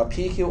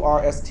 P, Q,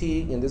 R, S,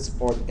 T in this,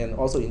 and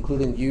also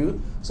including U.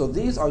 So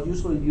these are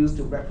usually used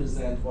to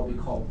represent what we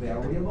call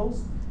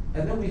variables.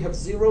 And then we have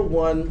 0,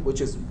 1,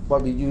 which is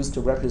what we use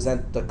to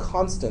represent the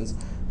constants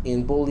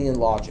in Boolean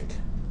logic.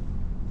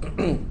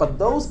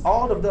 But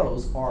all of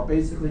those are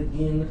basically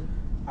in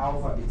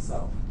alpha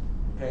itself.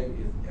 Okay,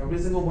 every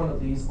single one of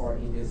these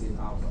is in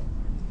alpha.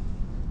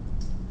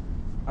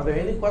 Are there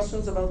any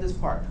questions about this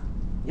part?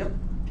 Yep.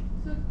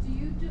 So do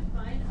you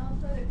define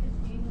alpha to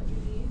contain what you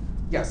need?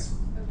 Yes.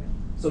 Okay.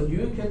 So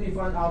you can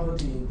define alpha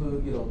to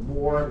include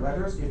more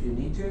letters if you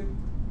need to.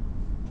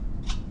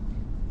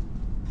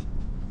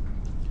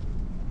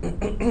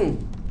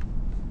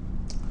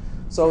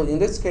 So in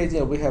this case,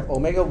 we have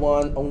omega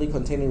 1 only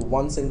containing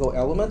one single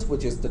element,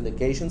 which is the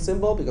negation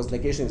symbol, because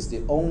negation is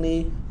the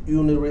only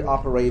unary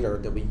operator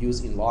that we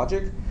use in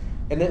logic.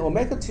 And then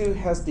omega 2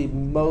 has the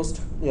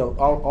most,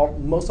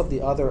 most of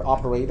the other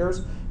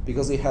operators,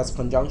 because it has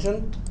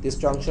conjunction,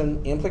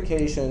 disjunction,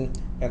 implication,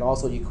 and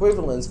also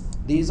equivalence.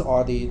 These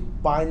are the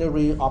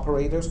binary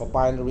operators or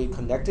binary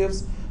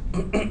connectives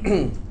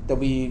that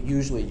we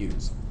usually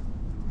use.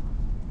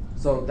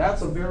 So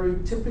that's a very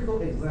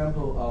typical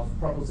example of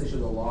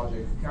propositional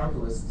logic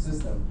calculus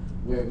system,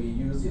 where we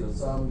use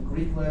some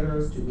Greek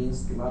letters to mean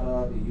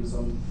schemata, we use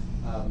some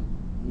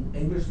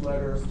English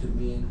letters to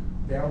mean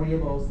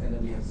variables, and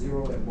then we have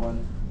 0 and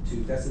 1 to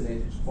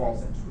designate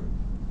false and true.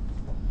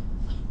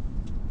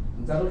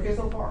 Is that okay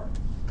so far?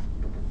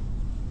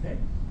 Okay.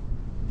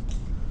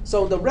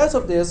 So the rest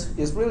of this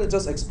is really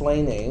just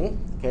explaining,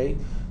 okay,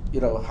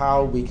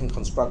 how we can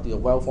construct the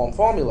well-formed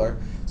formula.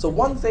 So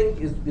one thing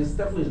is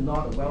definitely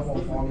not a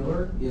well-formed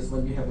formula is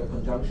when you have a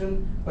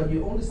conjunction, but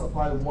you only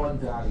supply one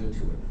value to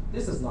it.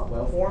 This is not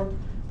well-formed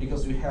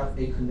because you have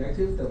a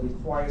connective that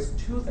requires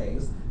two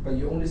things, but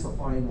you're only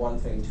supplying one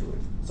thing to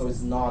it. So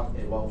it's not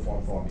a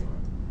well-formed formula.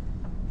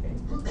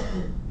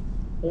 Okay.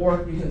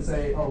 Or you can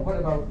say, oh, what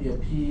about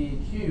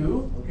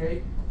PQ?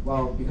 Okay.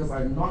 Well, because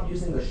I'm not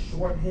using the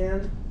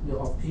shorthand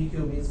of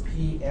PQ means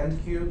P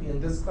and Q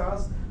in this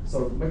class,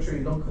 so make sure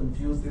you don't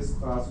confuse this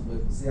class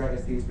with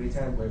CIST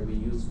 310 where we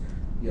use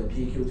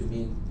PQ to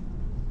mean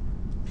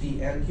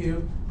P and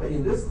Q. But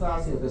in this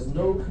class, there's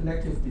no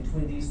connective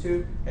between these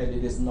two, and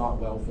it is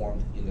not well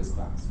formed in this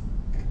class.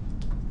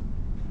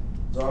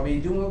 So are we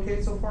doing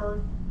okay so far?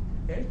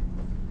 Okay.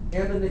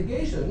 And the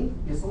negation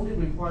is only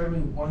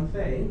requiring one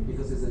thing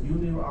because it's a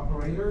unary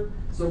operator.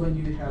 So when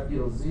you have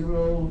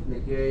 0,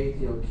 negate,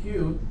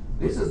 Q,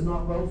 this is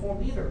not well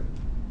formed either,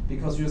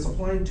 because you're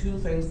supplying two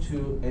things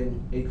to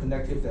a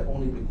connective that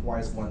only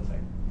requires one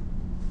thing.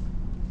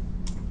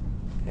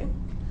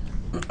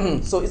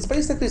 Okay. So it's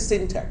basically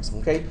syntax.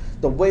 Okay,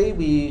 the way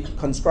we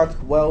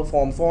construct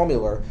well-formed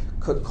formula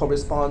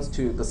corresponds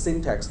to the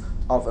syntax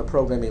of a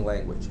programming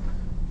language,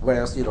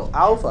 whereas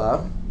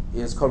alpha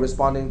is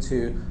corresponding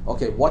to,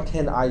 okay, what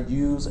can I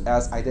use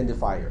as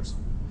identifiers?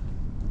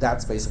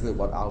 That's basically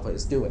what alpha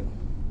is doing.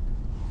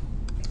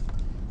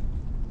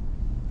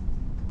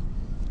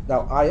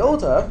 Now,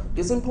 iota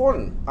is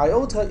important.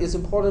 Iota is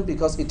important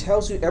because it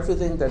tells you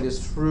everything that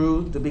is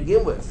true to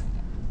begin with.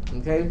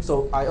 Okay,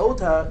 so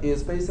iota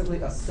is basically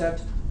a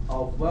set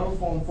of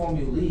well-formed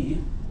formulae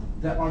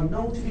that are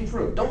known to be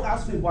true. Don't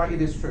ask me why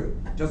it is true,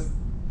 just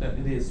that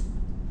it is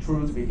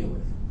true to begin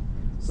with.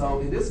 So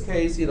in this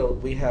case,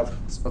 we have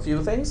a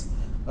few things.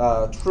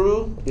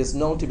 True is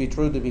known to be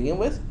true to begin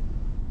with.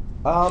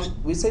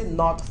 We say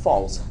not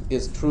false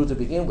is true to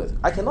begin with.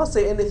 I cannot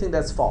say anything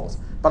that's false,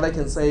 but I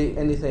can say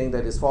anything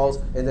that is false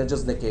and then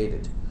just negate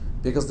it,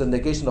 because the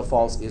negation of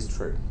false is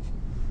true.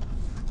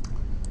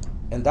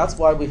 And that's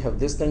why we have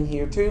this thing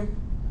here too,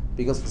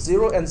 because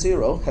 0 and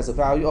 0 has a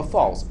value of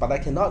false, but I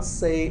cannot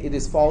say it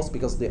is false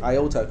because the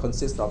iota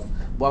consists of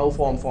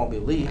well-formed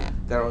formulae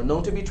that are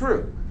known to be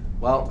true.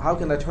 Well, how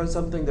can I turn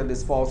something that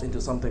is false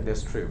into something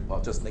that's true?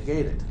 Well, just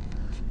negate it.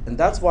 And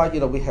that's why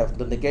we have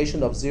the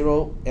negation of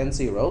 0 and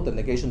 0, the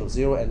negation of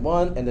 0 and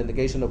 1, and the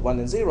negation of 1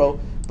 and 0.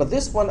 But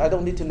this one I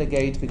don't need to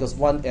negate because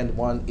 1 and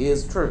 1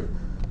 is true.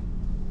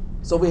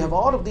 So we have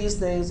all of these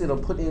things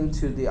put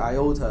into the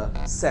iota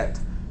set,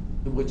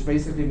 which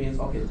basically means,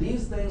 okay,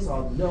 these things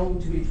are known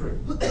to be true.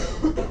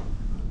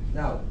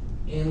 Now,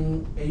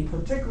 in a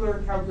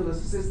particular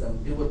calculus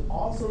system, it would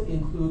also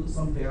include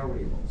some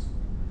variables.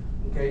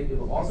 Okay, it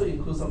will also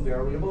include some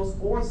variables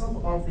or some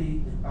of the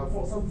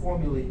some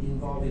formulae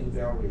involving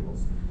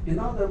variables. In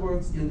other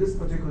words, in this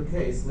particular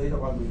case,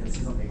 later on we can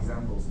see some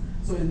examples.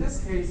 So in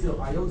this case,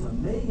 iota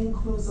may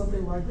include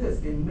something like this.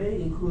 It may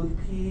include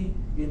P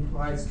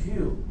implies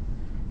Q.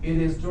 It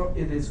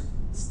is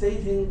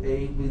stating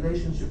a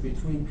relationship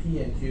between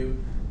P and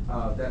Q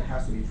that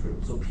has to be true.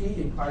 So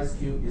P implies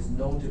Q is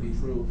known to be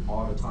true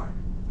all the time.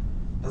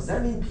 Does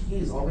that mean P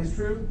is always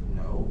true?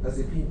 No. No. Does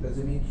it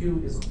mean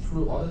Q is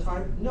true all the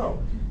time?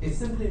 No. It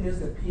simply means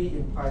that P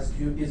implies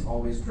Q is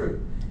always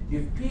true.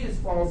 If P is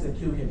false, then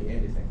Q can be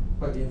anything.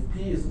 But if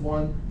P is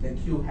 1, then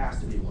Q has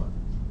to be 1.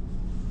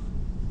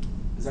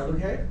 Is that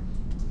okay?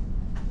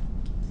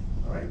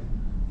 All right.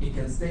 It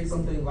can state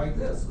something like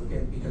this. Okay,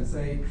 it can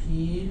say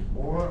P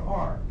or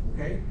R.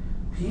 Okay,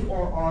 P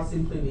or R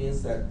simply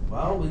means that,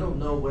 well, we don't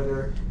know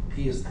whether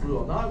P is true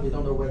or not. We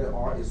don't know whether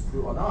R is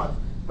true or not.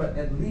 But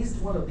at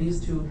least one of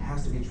these two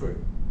has to be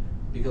true,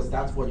 because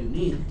that's what you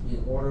need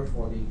in order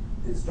for the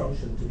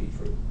disjunction to be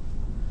true.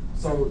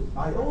 So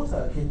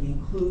iota can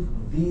include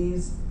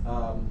these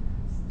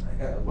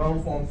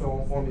well-formed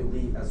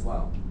formulae as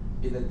well.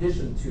 In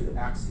addition to the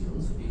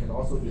axioms, it can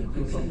also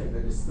include something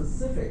that is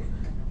specific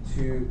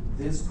to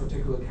this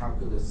particular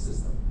calculus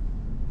system.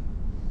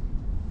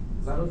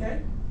 Is that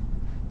okay?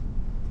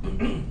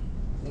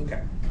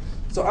 Okay.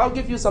 So I'll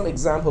give you some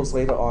examples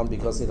later on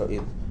because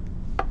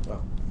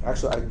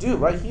actually I do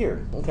right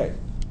here. Okay.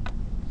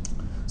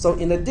 So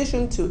in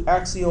addition to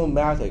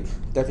axiomatic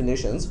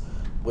definitions,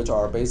 which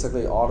are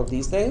basically all of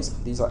these things,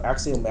 these are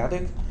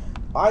axiomatic,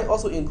 I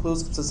also include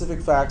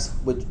specific facts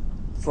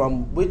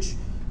from which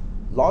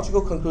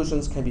logical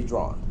conclusions can be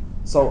drawn.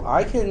 So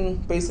I can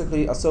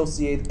basically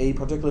associate a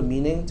particular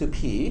meaning to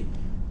P.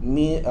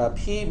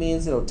 P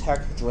means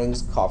Tech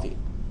drinks coffee.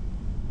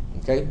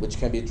 Okay, which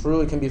can be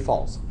true, it can be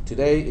false.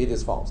 Today it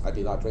is false. I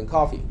did not drink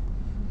coffee.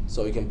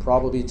 So you can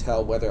probably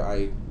tell whether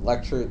I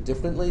lecture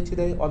differently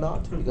today or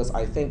not, because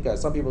I think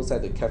some people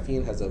said that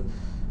caffeine has a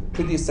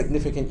pretty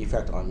significant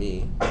effect on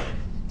me.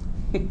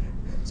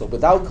 So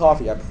without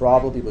coffee, I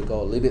probably would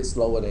go a little bit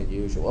slower than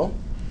usual.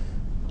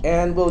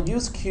 And we'll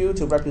use Q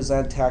to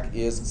represent Tech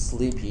is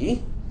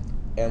sleepy.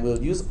 And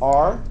we'll use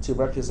R to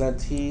represent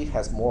T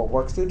has more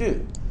work to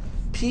do.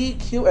 P,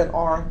 Q, and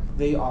R,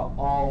 they are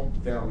all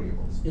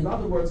variables. In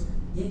other words,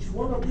 each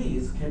one of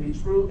these can be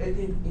true, it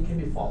can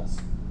be false.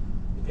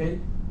 Okay?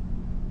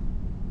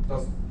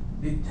 Does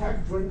the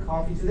Tech drink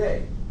coffee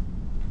today?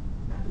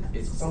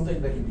 It's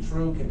something that can be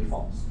true, can be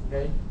false.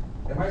 Okay?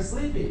 Am I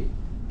sleepy?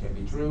 Can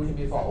be true, can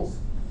be false.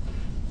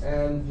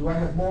 And do I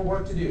have more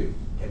work to do?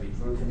 Can be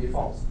true, can be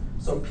false.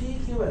 So P,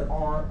 Q, and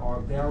R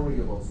are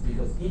variables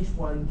because each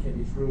one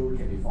can be true,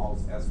 can be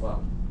false as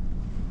well.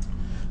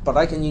 But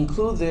I can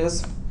include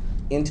this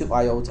into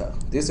iota.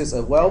 This is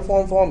a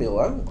well-formed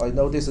formula. I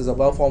know this is a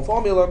well-formed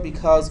formula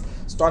because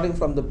starting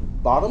from the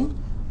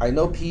bottom, I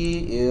know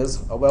P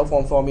is a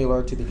well-formed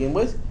formula to begin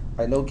with.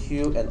 I know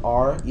Q and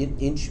R,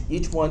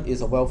 each one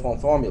is a well-formed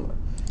formula.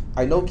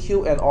 I know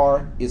Q and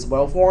R is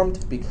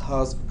well-formed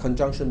because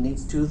conjunction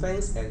needs two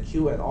things, and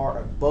Q and R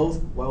are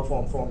both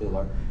well-formed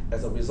formula.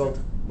 As a result,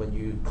 when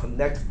you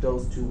connect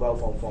those two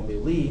well-formed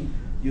formulae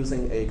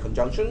using a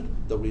conjunction,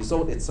 the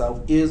result itself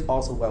is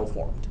also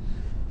well-formed.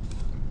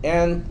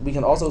 And we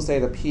can also say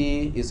that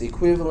P is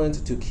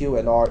equivalent to Q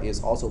and R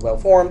is also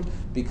well-formed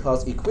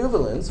because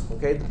equivalence,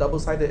 okay, the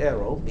double-sided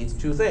arrow needs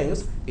two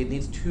things. It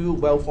needs two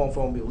well-formed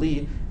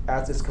formulae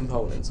as its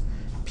components.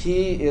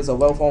 P is a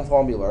well-formed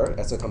formula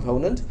as a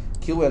component.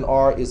 Q and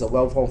R is a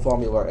well-formed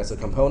formula as a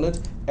component.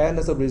 And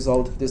as a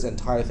result, this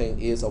entire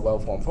thing is a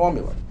well-formed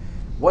formula.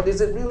 What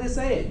is it really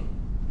saying?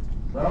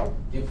 Well,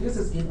 if this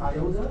is in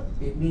iota,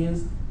 it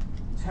means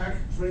Tech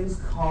drinks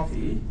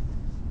coffee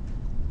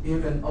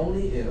if and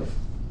only if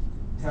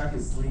Tech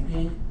is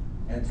sleepy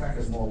and Tech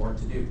has more work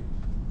to do.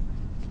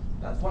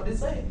 That's what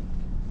it's saying.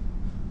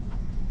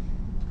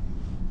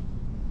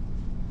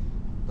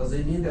 Does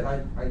it mean that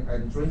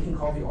I'm drinking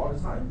coffee all the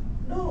time?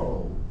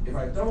 No. If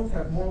I don't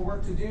have more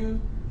work to do,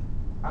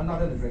 I'm not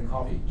going to drink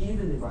coffee,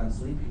 even if I'm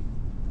sleepy.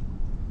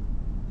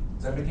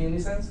 Does that make any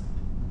sense?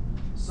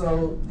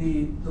 So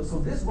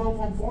this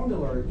well-formed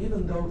formula,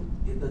 even though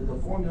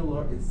the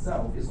formula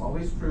itself is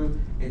always true,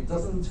 it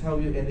doesn't tell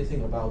you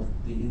anything about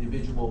the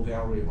individual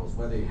variables,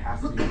 whether it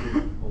has to be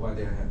true or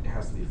whether it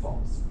has to be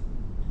false.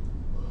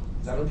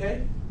 Is that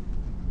okay?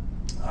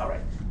 All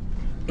right.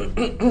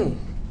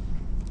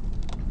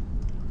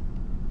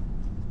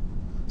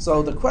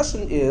 So the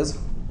question is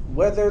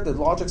whether the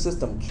logic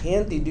system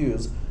can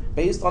deduce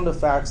based on the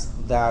facts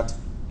that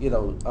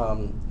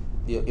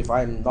if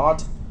I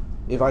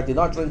did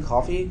not drink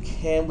coffee,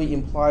 can we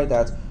imply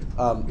that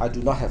I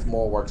do not have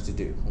more work to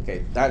do?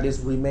 Okay, that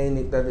is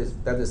remaining. That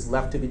is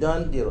left to be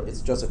done.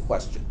 It's just a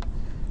question.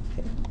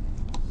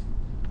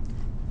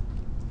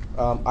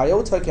 Okay.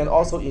 Iota can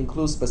also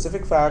include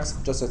specific facts,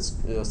 just as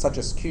such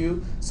as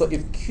Q. So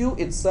if Q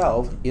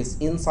itself is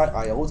inside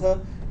iota,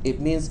 it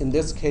means in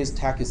this case,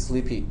 Tech is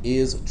sleepy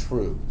is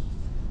true,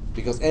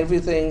 because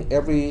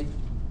every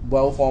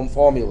well-formed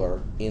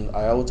formula in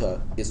iota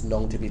is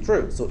known to be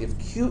true. So if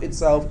Q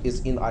itself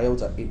is in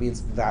iota, it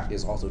means that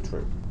is also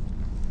true.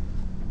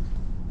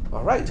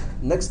 All right,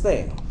 next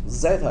thing,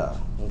 zeta.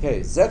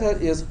 Okay, zeta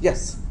is,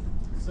 yes?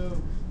 So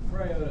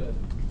for iota,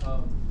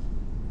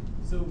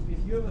 so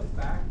if you have a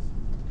fact,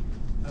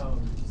 so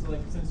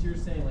like since you're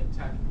saying like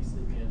Tech can be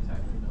sleepy and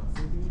Tech can be not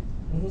sleepy,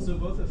 Mm-hmm. so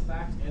both the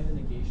fact and the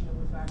negation of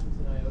the fact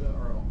within iota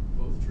are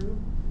both true?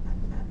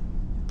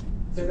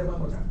 Say that one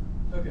more time.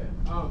 Okay,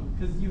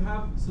 because you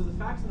have, so the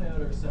facts and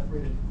iota are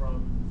separated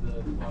from the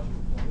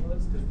logical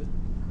formulas,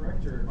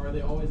 correct, or are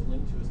they always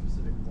linked to a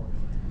specific formula?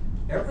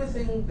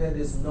 Everything that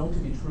is known to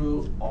be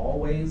true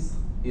always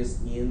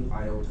is in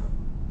iota.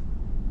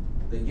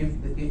 It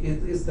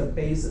is the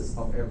basis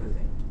of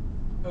everything.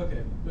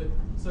 Okay, but,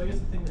 so I guess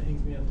the thing that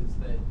hangs me up is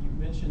that you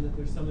mentioned that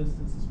there's some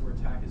instances where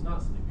attack is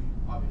not sleepy,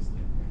 obviously.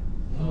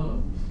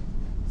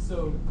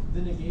 So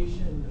the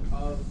negation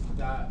of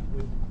that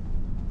would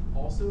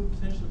also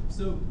potentially,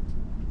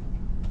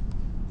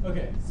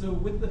 okay, so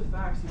with the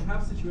facts, you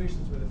have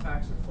situations where the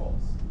facts are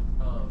false,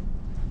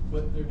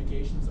 but their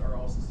negations are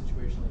also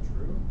situationally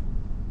true.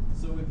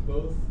 So with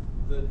both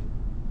the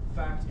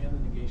fact and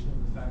the negation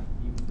of the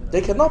fact,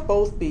 They cannot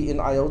both be in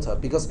iota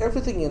because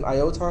everything in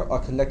iota are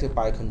connected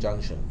by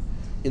conjunction.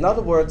 In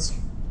other words,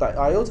 the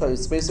iota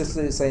is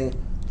basically saying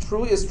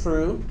true is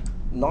true,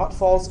 not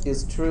false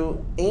is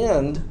true,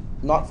 and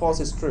not false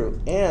is true,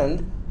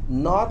 and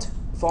not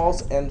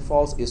false and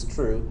false is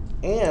true,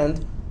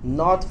 and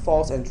not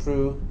false and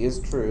true is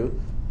true,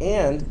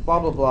 and blah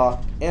blah blah.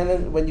 And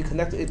then when you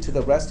connect it to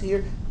the rest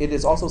here, it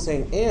is also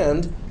saying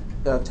and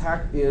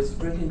Tack is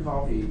drinking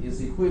coffee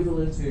is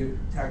equivalent to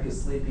Tack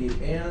is sleepy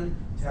and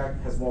Tack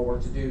has more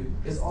work to do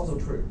is also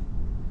true.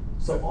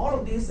 So all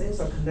of these things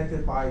are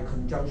connected by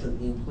conjunction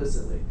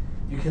implicitly.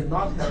 You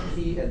cannot have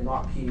P and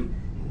not P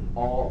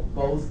all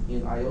both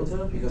in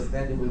iota because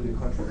then it will be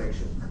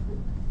contradiction.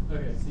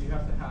 Okay, so you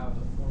have to have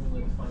a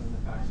formula defining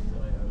the facts in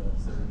iota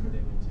so that they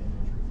maintain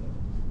their truth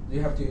level.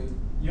 You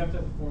have to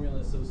have a formula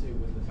associated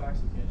with the facts.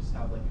 You can't just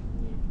have like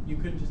you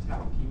couldn't just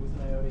have P with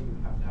an iota. You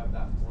would have to have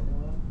that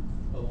formula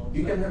alongside.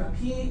 You can have that.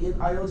 P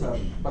in iota,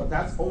 but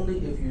that's only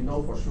if you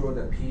know for sure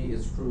that P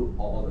is true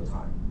all the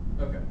time.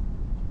 Okay.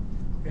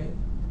 Okay.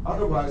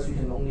 Otherwise, you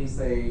can only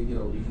say,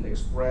 you can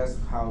express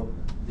how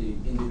the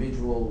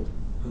individual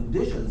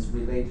conditions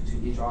relate to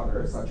each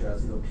other, such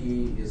as,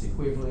 P is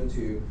equivalent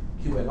to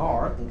Q and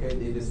R, okay?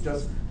 It is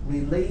just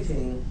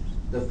relating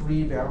the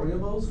three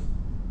variables,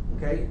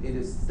 okay? It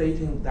is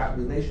stating that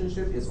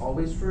relationship is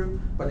always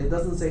true, but it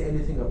doesn't say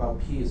anything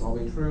about P is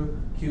always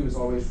true, Q is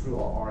always true,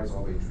 or R is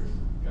always true.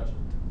 Gotcha.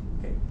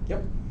 Okay,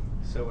 yep.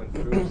 So in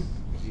proofs,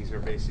 these are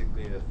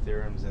basically the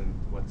theorems and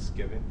what's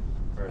given?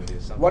 Or the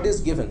assumptions? What is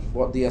given,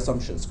 what the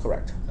assumptions,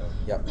 correct. Okay.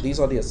 Yep, these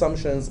are the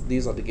assumptions,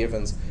 these are the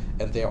givens,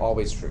 and they're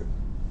always true.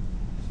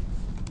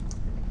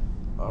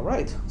 All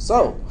right,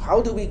 so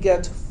how do we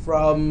get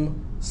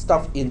from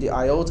stuff in the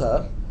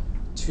iota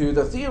to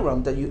the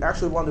theorem that you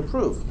actually want to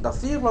prove? The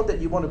theorem that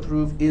you want to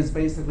prove is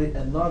basically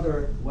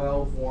another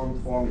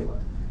well-formed formula.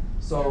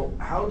 So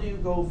how do you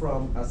go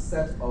from a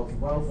set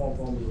of well-formed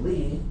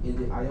formulae in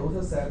the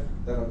iota set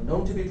that are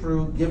known to be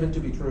true, given to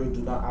be true,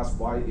 do not ask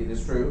why it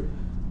is true,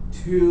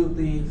 to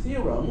the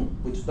theorem,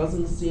 which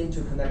doesn't seem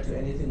to connect to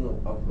anything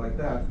like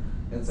that,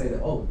 and say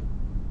that, oh,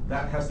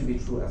 that has to be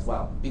true as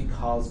well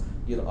because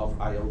of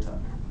iota.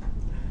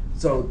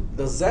 So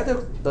the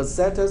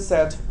zeta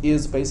set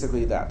is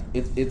basically that.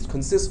 It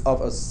consists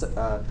of a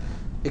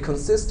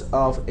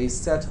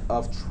set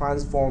of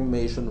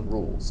transformation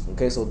rules.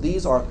 Okay, so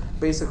these are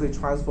basically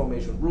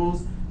transformation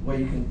rules where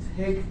you can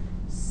take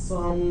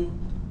some,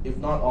 if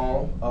not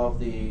all, of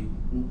the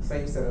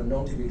things that are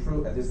known to be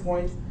true at this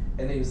point,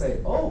 and then you say,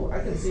 oh, I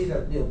can see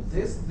that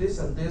this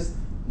and this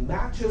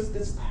matches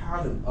this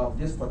pattern of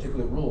this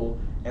particular rule,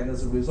 and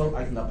as a result,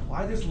 I can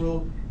apply this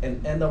rule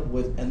and end up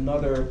with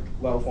another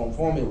well-formed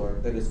formula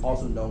that is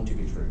also known to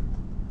be true.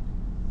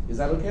 Is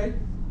that okay?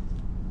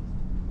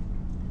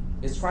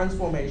 It's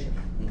transformation,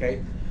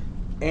 okay?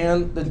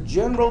 And the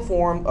general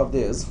form of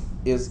this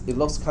is, it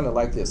looks kind of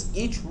like this.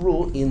 Each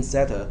rule in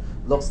zeta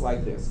looks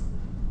like this.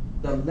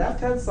 The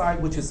left-hand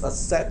side, which is a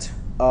set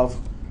of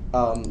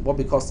what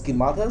we call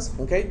schematas,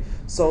 okay?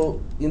 So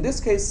in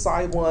this case,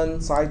 psi 1,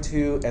 psi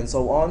 2, and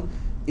so on,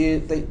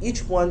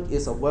 each one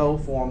is a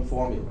well-formed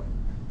formula,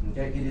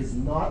 okay? It is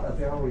not a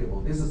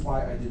variable. This is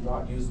why I did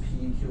not use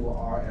P, Q,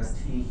 R, S,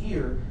 T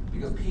here,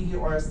 because P,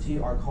 Q, R, S, T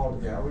are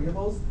called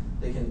variables.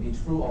 They can be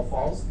true or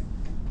false,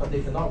 but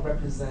they cannot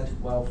represent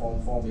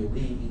well-formed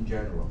formulae in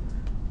general.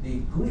 The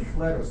Greek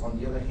letters, on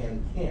the other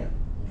hand, can,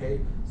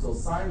 okay? So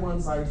psi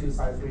 1, psi 2,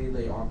 psi 3,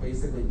 they are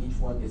basically, each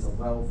one is a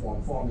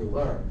well-formed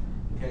formula.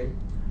 Okay,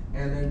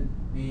 and then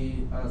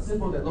the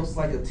symbol that looks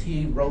like a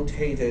T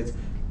rotated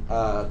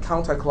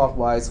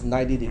counterclockwise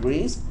 90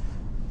 degrees,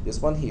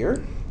 this one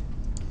here,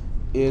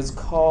 is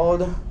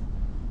called,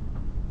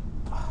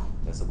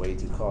 there's a way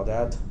to call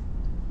that,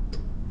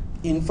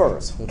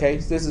 inverse, okay?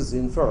 This is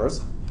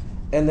inverse.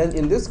 And then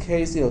in this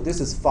case, this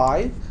is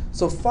phi.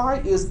 So phi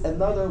is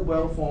another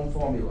well-formed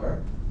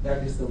formula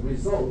that is the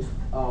result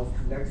of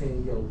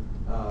connecting,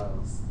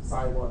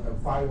 psi 1,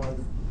 phi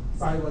 1,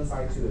 psi 1,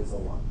 psi 2, and so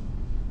on.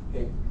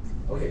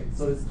 Okay,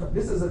 so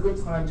this is a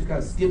good time to kind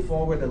of skip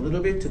forward a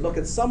little bit to look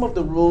at some of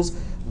the rules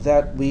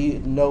that we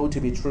know to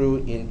be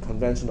true in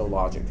conventional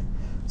logic.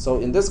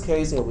 So in this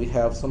case, we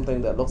have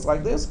something that looks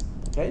like this,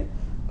 okay?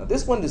 Now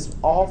this one is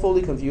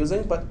awfully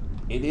confusing, but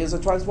it is a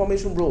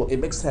transformation rule. It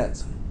makes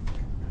sense.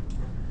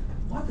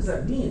 What does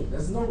that mean?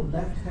 There's no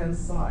left-hand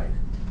side.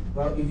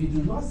 Well, if you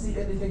do not see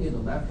anything in the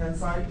left-hand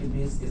side, it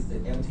means it's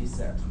the empty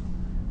set.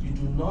 You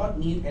do not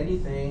need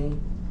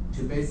anything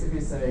to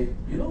basically say,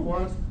 you know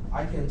what,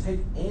 I can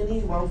take any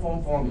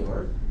well-formed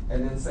formula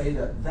and then say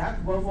that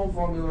that well-formed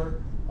formula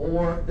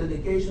or the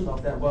negation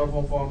of that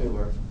well-formed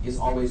formula is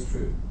always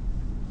true.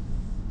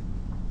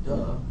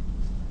 Duh.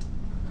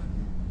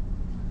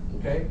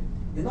 Okay?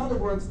 In other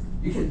words,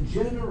 you can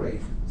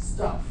generate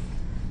stuff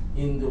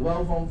in the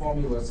well-formed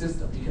formula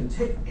system. You can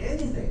take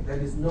anything that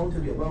is known to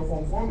be a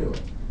well-formed formula.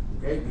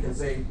 Okay? You can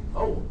say,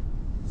 oh,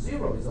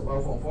 0 is a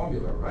well-formed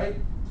formula, right?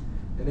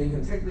 And then you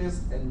can take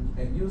this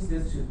and use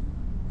this to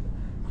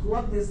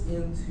plug this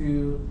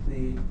into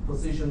the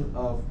position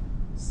of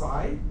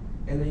psi,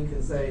 and then you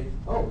can say,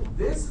 oh,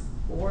 this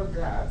or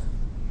that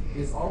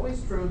is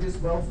always true, this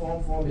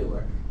well-formed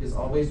formula is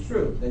always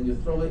true. Then you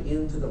throw it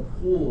into the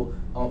pool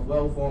of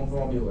well-formed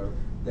formula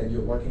that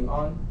you're working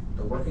on,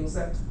 the working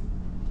set.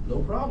 No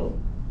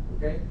problem,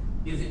 okay?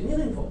 Is it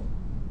meaningful?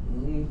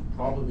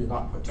 Probably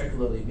not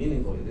particularly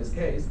meaningful in this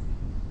case,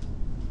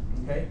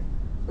 okay?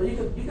 But you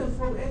can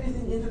throw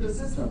anything into the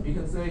system. You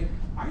can say,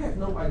 I have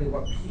no idea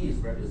what P is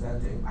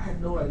representing. I have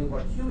no idea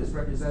what Q is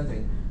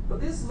representing. But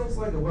this looks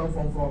like a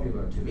well-formed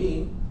formula to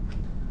me.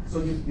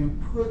 So you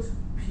put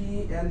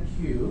P and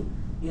Q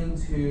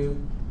into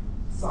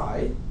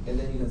psi, and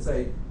then you can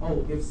say,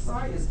 oh, if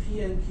psi is P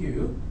and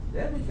Q,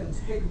 then we can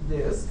take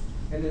this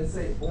and then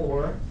say,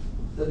 or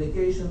the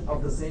negation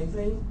of the same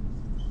thing.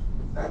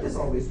 That is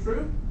always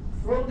true.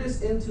 Throw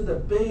this into the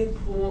big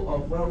pool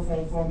of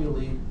well-formed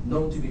formulae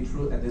known to be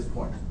true at this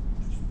point.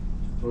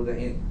 Throw that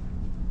in.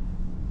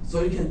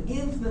 So you can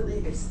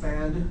infinitely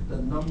expand the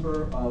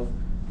number of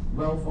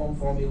well-formed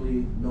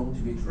formulae known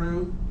to be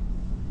true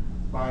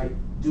by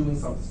doing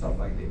some stuff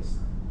like this.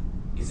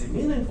 Is it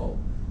meaningful?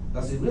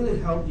 Does it really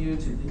help you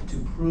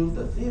to prove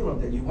the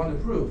theorem that you want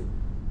to prove?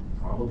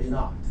 Probably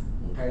not,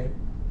 okay?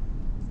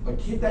 But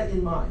keep that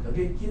in mind,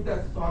 okay? Keep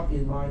that thought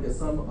in mind that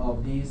some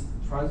of these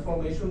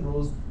transformation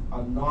rules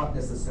are not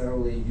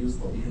necessarily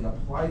useful. You can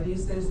apply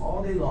these things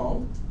all day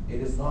long. It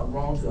is not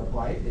wrong to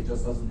apply it. It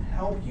just doesn't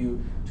help you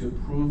to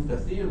prove the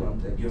theorem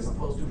that you're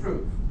supposed to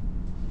prove.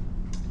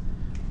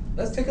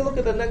 Let's take a look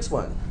at the next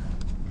one.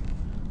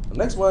 The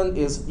next one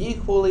is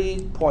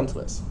equally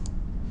pointless.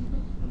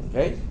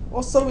 Okay,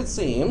 well, so it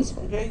seems.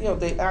 Okay, you know,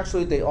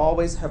 they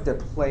always have their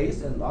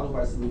place, and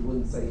otherwise we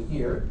wouldn't say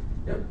here.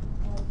 Yep.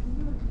 Can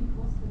you repeat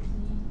what's the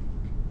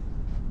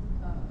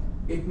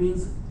T? It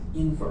means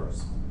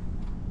infers.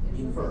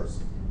 Infers. Inverse?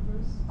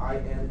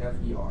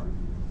 I-N-F-E-R.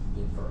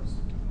 Infers.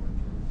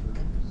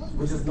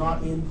 Which is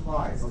not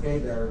implies. Okay,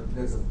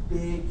 there's a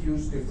big,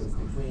 huge difference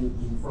between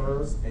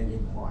infers and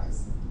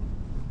implies.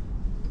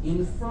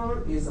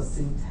 Infer is a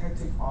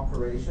syntactic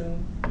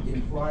operation.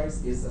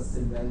 Implies is a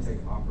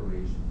semantic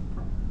operation.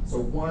 So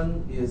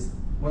one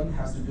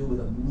has to do with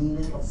the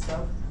meaning of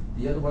stuff.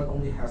 The other one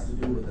only has to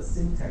do with the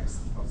syntax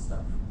of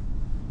stuff.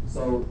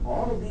 So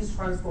all of these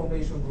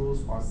transformation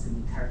rules are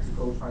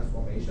syntactical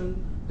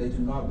transformation. They do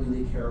not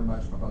really care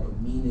much about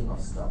the meaning of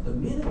stuff. The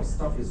meaning of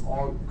stuff is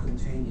all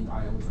contained in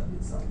iota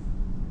itself.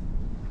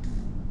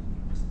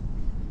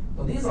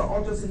 So these are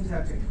all just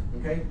syntactic,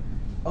 okay?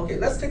 Okay,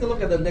 let's take a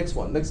look at the next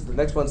one. The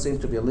next one seems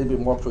to be a little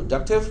bit more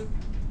productive.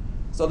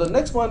 So the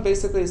next one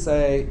basically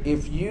say,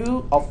 if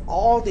you, of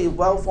all the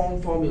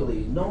well-formed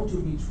formulae known to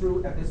be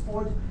true at this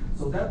point,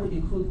 so that would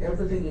include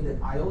everything in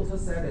the iota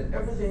set and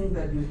everything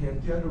that you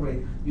can generate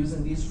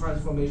using these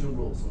transformation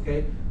rules,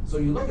 okay? So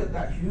you look at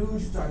that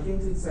huge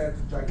gigantic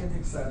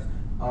set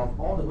of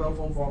all the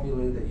well-formed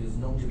formulae that is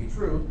known to be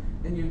true,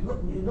 and you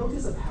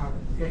notice a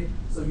pattern, okay?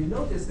 So you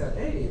notice that,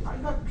 hey, I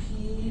got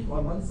P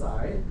on one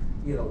side,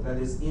 you know, that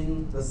is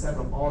in the set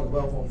of all the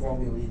well-formed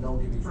formulae known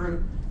to be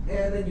true.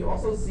 And then you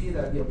also see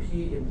that your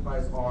P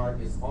implies R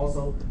is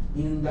also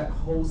in that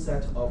whole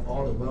set of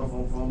all the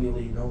well-formed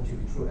formulae known to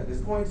be true at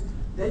this point.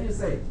 Then you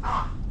say,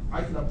 I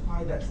can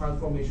apply that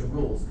transformation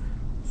rules.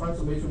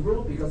 Transformation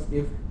rule, because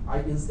if I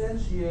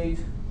instantiate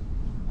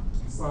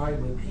psi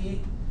with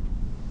P,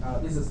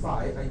 this is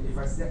phi. If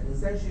I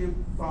instantiate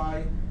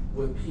phi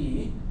with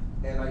P,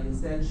 and I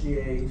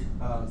instantiate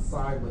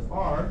psi with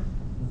R,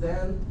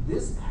 then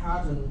this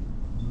pattern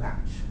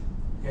match,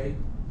 okay?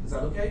 Is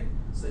that okay?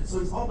 So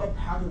it's all about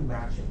pattern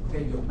matching,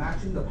 okay? You're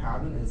matching the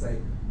pattern and say,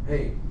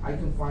 hey, I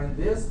can find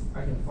this,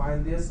 I can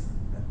find this.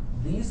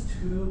 These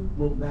two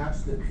will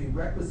match the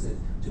prerequisite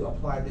to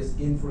apply this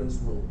inference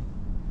rule.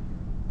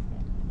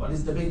 What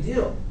is the big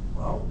deal?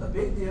 Well, the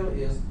big deal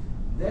is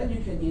then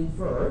you can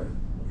infer,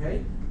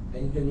 okay?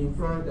 And you can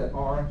infer that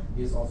R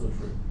is also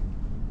true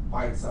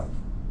by itself.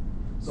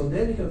 So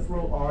then you can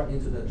throw R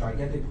into the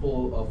gigantic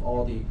pool of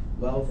all the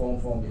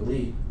well-formed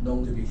formulae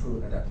known to be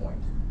true at that point.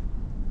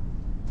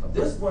 But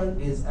this one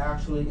is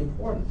actually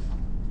important.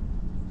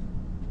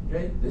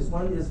 Okay, this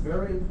one is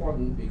very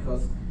important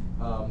because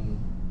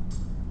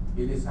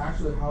it is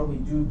actually how we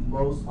do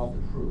most of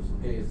the proofs.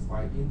 Okay, it's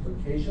by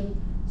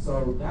implication,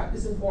 so that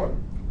is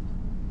important.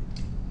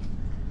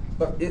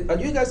 But are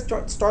you guys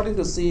starting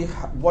to see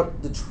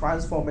what the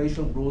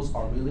transformation rules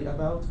are really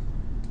about?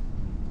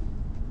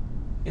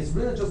 It's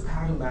really just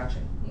pattern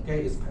matching.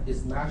 Okay,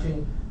 it's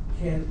matching.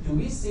 Do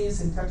we see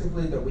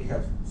syntactically that we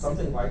have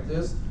something like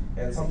this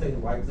and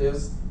something like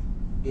this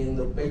in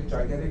the big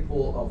gigantic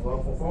pool of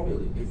well-formed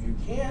formulae? If you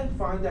can't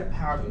find that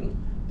pattern,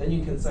 then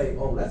you can say,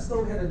 oh, let's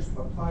go ahead and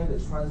apply the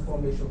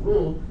transformation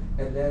rule,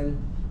 and then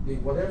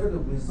whatever the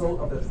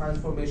result of the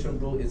transformation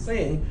rule is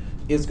saying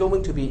is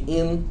going to be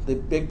in the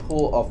big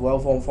pool of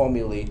well-formed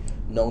formulae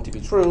known to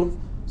be true.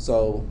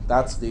 So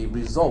that's the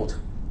result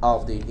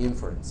of the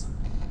inference.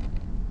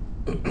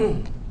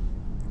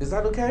 Is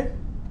that okay?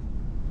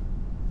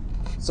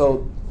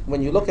 So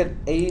when you look at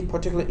a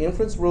particular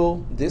inference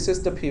rule, this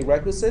is the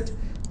prerequisite.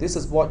 This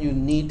is what you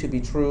need to be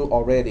true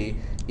already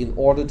in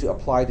order to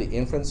apply the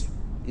inference,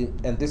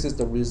 and this is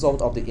the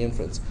result of the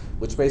inference,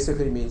 which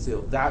basically means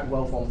that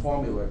well-formed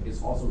formula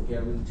is also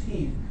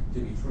guaranteed to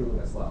be true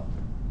as well,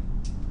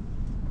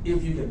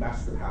 if you can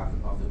match the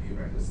pattern of the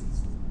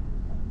prerequisites.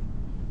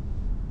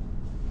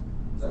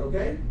 Is that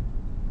okay?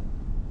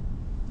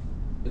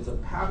 It's a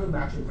pattern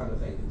matching kind of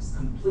thing. It's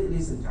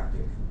completely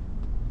syntactic.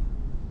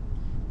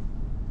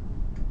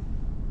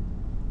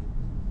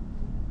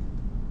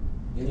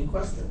 Any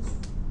questions?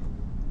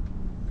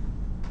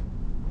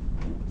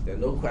 There are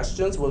no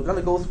questions. We're going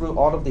to go through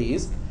all of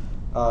these.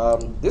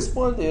 This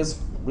one is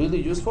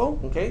really useful.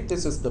 Okay,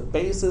 this is the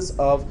basis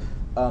of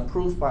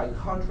proof by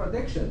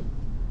contradiction.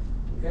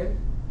 Okay,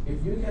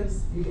 if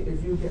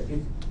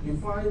you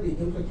find the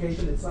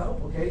implication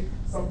itself, okay,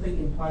 something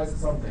implies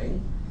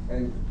something,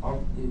 and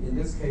in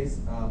this case,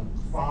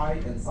 phi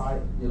and psi,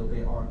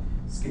 they are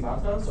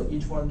schemata, so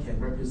each one can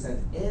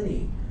represent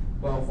any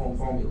well-formed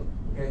formula.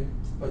 Okay,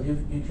 but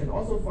you can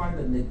also find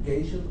the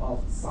negation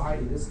of psi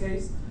in this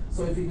case.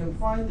 So if you can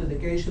find the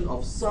negation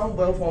of some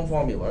well-formed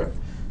formula,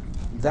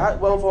 that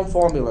well-formed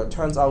formula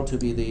turns out to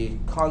be the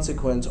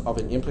consequence of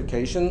an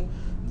implication,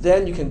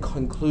 then you can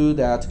conclude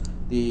that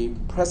the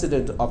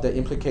precedent of the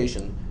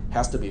implication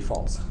has to be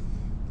false.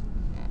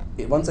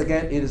 Once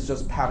again, it is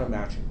just pattern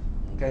matching.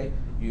 Okay,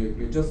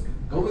 you're just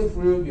going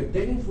through, you're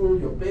digging through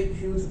your big,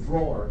 huge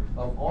drawer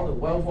of all the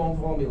well-formed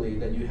formulae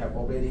that you have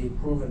already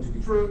proven to be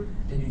true,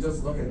 and you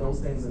just look at those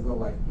things and go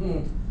like,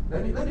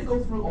 let me go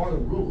through all the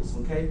rules,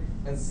 okay,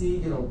 and see,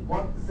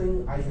 what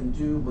thing I can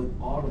do with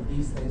all of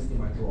these things in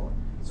my drawer.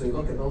 So you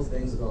look at those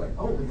things and go like,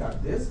 oh, we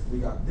got this, we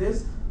got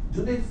this.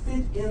 Do they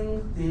fit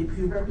in the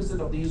prerequisite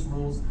of these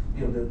rules,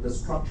 the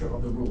structure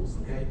of the rules,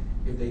 okay?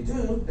 If they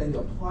do, then you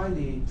apply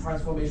the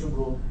transformation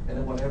rule, and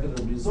then whatever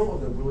the result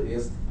of the rule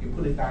is, you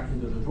put it back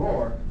into the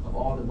drawer of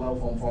all the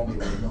well-formed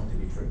formulae known to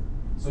be true.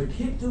 So you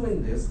keep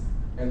doing this,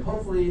 and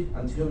hopefully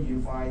until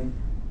you find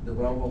the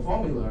well-formed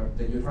formula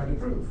that you're trying to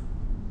prove.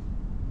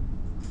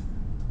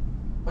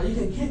 But you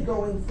can keep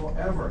going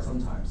forever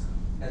sometimes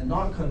and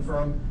not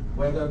confirm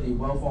whether the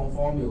well-formed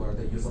formula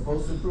that you're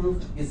supposed to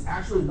prove is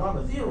actually not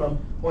a theorem,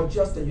 or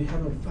just that you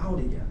haven't found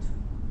it yet.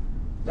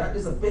 That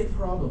is a big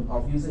problem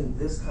of using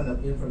this kind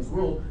of inference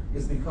rule,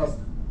 is because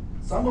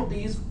some of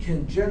these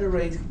can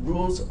generate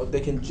rules, they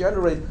can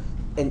generate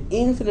an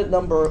infinite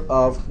number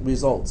of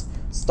results,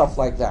 stuff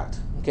like that.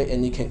 Okay,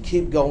 and you can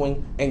keep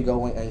going and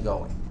going and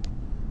going.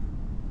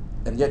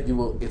 And yet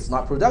it's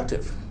not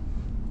productive.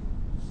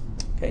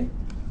 Okay?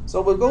 So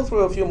we'll go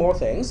through a few more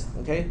things,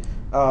 okay?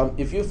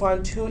 If you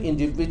find two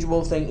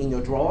individual things in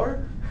your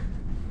drawer,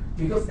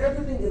 because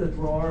everything in the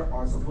drawer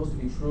are supposed to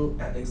be true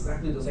at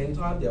exactly the same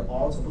time, they're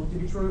all supposed to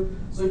be true,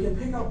 so you can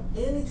pick up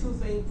any two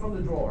things from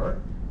the drawer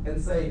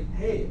and say,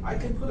 hey, I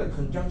can put a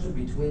conjunction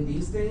between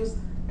these things,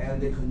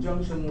 and the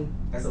conjunction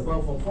as a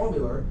well-formed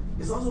formula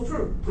is also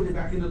true. Put it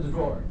back into the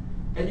drawer.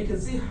 And you can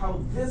see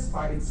how this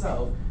by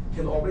itself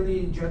can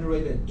already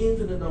generate an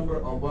infinite number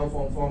of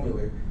well-formed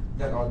formulae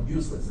that are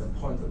useless and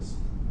pointless.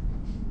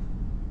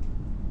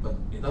 But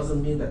it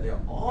doesn't mean that they're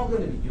all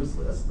going to be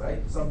useless, right?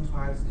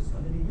 Sometimes it's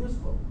going to be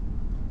useful.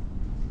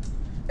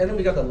 And then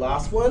we got the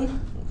last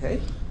one, okay?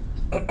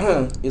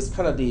 It's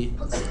kind of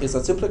it's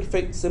a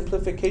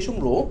simplification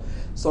rule.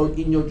 So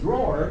in your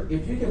drawer,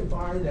 if you can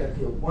find that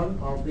one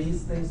of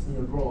these things in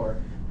your drawer,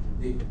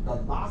 the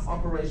last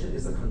operation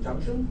is a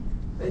conjunction,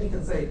 then you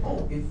can say,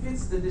 oh, it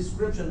fits the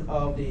description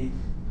of the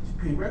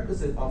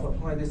prerequisite of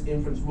applying this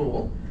inference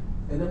rule.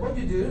 And then what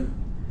you do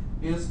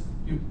is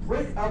you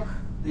break up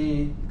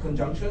the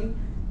conjunction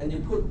and you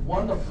put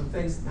one of the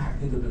things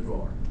back into the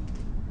drawer.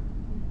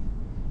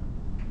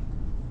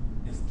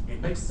 It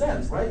makes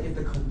sense, right? If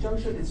the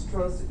conjunction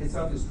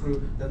itself is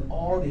true, then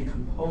all the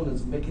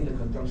components making the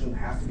conjunction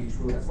have to be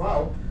true as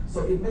well.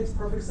 So it makes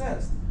perfect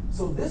sense.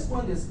 So this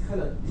one is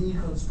kind of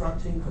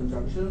deconstructing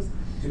conjunctions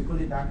to put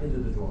it back into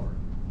the drawer.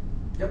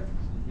 Yep.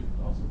 You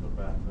could also put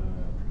back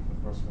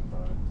the first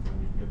component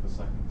when you get the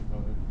second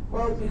component.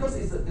 Well, because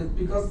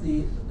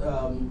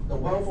the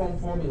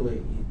well-formed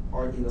formulae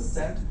are in a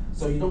set,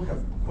 so you don't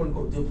have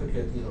quote-unquote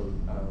duplicate,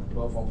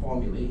 well-formed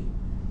formulae.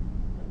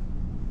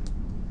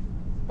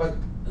 But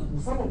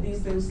some of these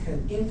things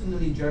can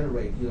infinitely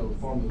generate,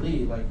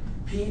 formulae like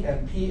P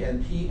and P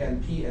and P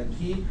and P and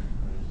P.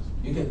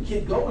 You can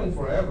keep going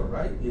forever,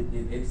 right?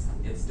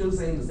 It's still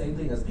saying the same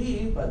thing as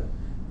P, but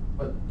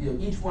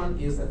each one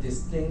is a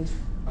distinct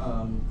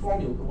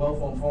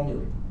well-formed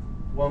formula,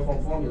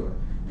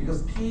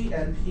 because P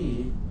and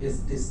P is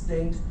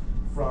distinct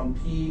from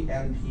P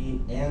and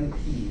P and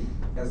P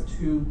as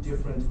two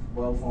different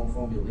well-formed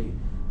formulae.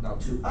 Now,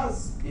 to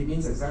us, it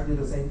means exactly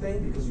the same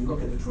thing because you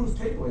look at the truth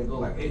table and go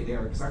like, hey, they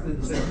are exactly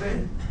the same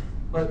thing.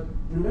 But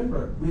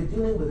remember, we're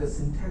dealing with a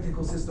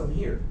syntactical system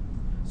here.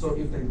 So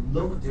if they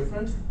look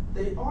different,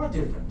 they are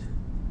different.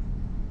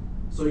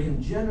 So you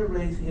can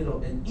generate,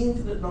 an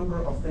infinite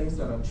number of things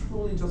that are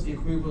truly just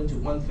equivalent to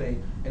one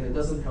thing, and it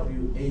doesn't help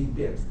you a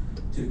bit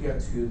to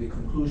get to the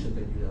conclusion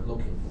that you are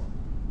looking for.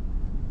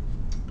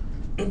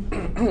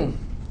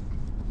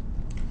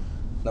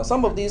 Now,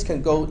 some of these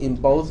can go in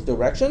both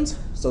directions.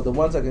 So the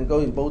ones that can go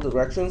in both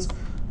directions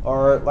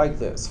are like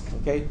this,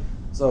 okay?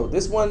 So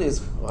this one is,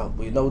 well,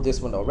 we know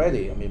this one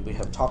already. I mean, we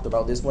have talked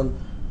about this one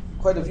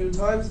quite a few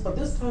times, but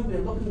this time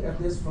we're looking at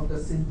this from the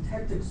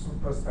syntactic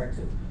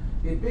perspective.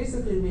 It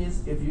basically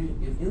means if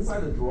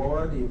inside a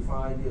drawer you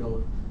find,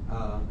 a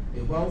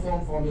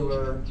well-formed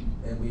formula,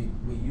 and we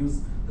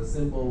use the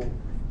symbol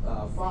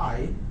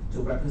phi to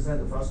represent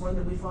the first one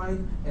that we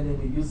find, and then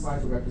we use psi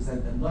to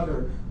represent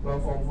another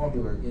well-formed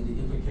formula in the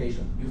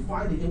implication. You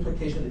find the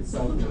implication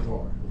itself in the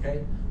drawer,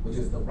 okay, which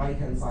is the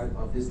right-hand side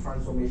of this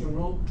transformation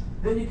rule.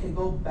 Then you can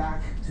go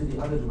back to the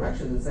other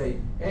direction and say,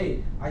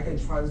 hey, I can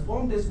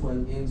transform this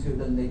one into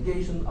the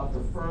negation of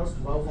the first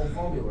well-formed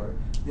formula,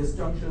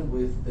 disjunction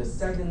with the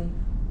second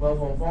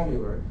well-formed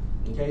formula,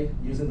 okay,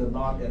 using the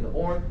not and the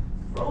or.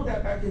 Throw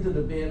that back into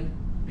the bin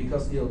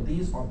because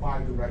these are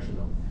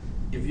bidirectional.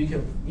 If you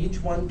can,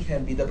 each one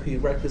can be the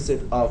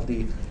prerequisite of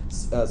the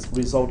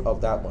result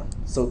of that one.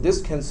 So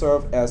this can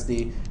serve as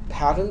the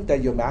pattern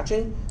that you're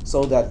matching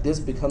so that this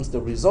becomes the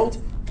result,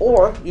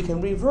 or you can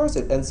reverse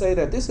it and say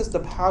that this is the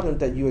pattern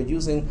that you are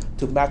using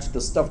to match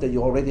the stuff that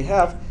you already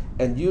have,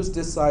 and use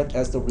this side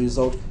as the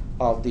result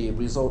of the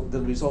result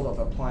of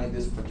applying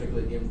this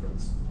particular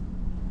inference.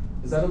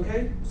 Is that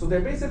okay? So they're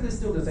basically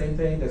still the same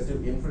thing, they're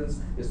still inference,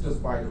 it's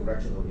just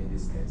bidirectional in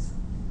this case.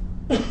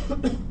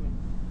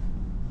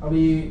 Are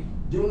we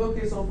doing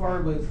okay so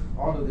far with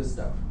all of this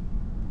stuff?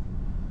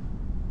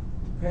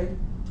 Okay?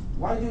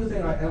 Why do you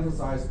think I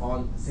emphasize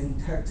on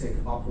syntactic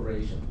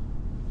operation?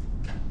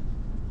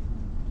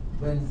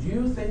 When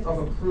you think of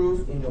a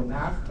proof in your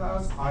math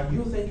class, are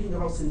you thinking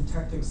about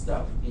syntactic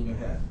stuff in your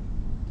head?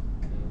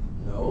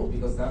 No,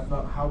 because that's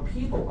not how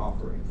people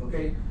operate,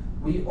 okay?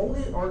 We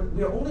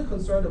are only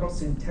concerned about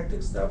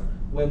syntactic stuff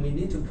when we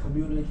need to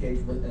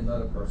communicate with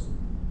another person.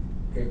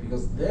 Okay,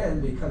 because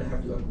then we kind of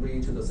have to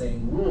agree to the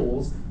same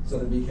rules so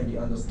that we can be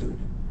understood.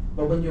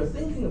 But when you're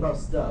thinking about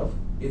stuff,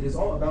 it is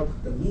all about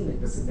the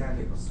meaning, the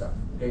semantic of stuff.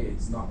 Okay,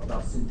 it's not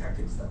about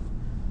syntactic stuff,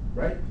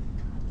 right?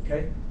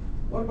 Okay,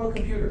 what about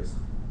computers?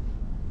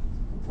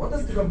 What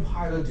does the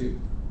compiler do?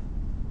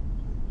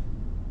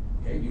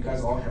 Okay, you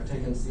guys all have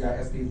taken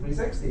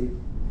cisp440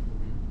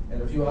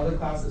 and a few other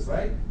classes,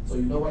 right? So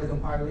you know what a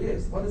compiler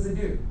is. What does it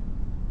do?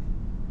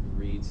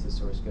 Reads the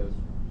source code.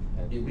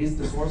 It reads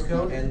the source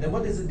code, and then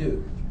what does it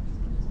do?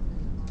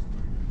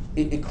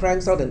 It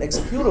cranks out an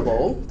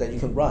executable that you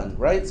can run,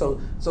 right? So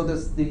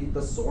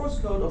the source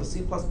code of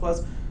C++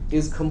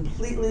 is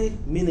completely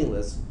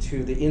meaningless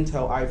to the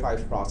Intel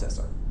i5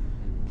 processor.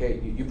 Okay,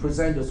 you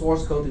present the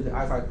source code to the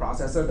i5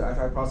 processor, the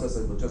i5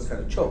 processor will just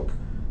kind of choke.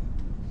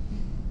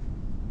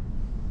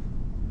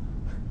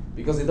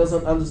 Because it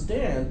doesn't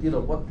understand,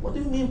 what do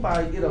you mean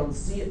by,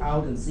 C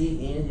out and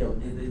C in,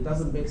 it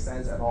doesn't make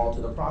sense at all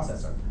to the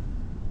processor.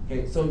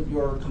 Okay, so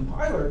your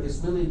compiler is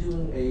really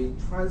doing a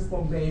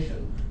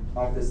transformation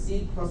of the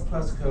C++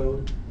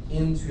 code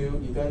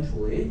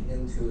eventually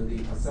into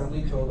the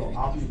assembly code or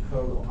object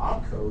code or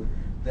opcode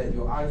that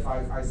your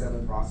i5,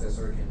 i7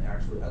 processor can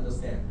actually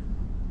understand.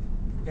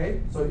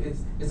 Okay, so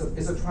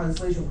it's a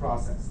translation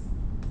process.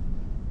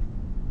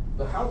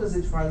 But how does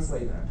it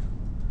translate that?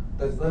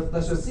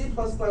 Does your C++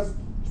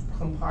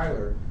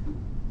 compiler,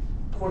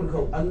 quote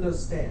unquote,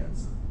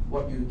 understands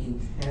what you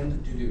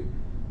intend to do?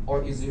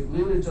 Or is it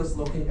really just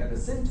looking at the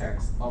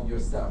syntax of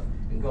your stuff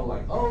and go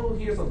like, oh,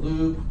 here's a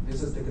loop,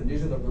 this is the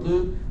condition of the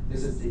loop,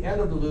 this is the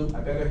end of the loop, I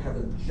better have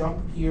a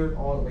jump here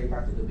all the way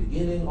back to the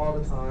beginning all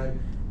the time,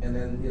 and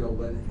then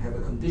when have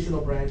a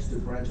conditional branch to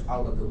branch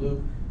out of the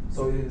loop.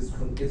 So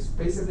it's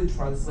basically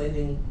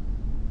translating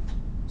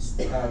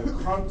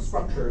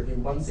structure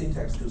in one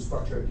syntax to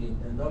structure in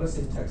another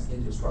syntax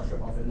into structure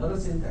of another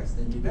syntax,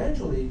 and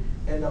eventually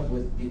end up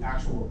with the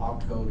actual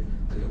opcode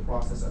that your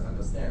processor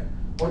understands.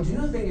 Or do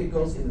you think it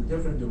goes in a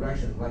different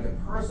direction, like a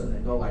person,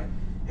 and go like,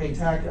 hey,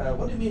 Tag,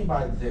 what do you mean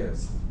by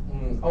this?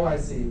 Oh, I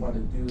see, you want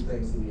to do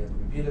things in a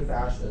repeated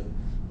fashion.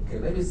 Okay,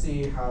 let me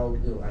see how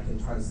I can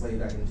translate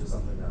that into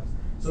something else.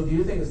 So do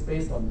you think it's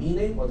based on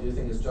meaning, or do you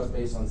think it's just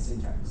based on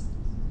syntax?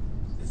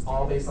 It's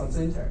all based on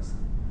syntax.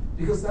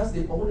 Because that's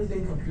the only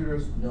thing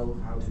computers know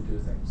how to do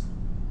things.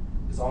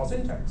 It's all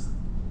syntax,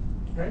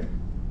 okay?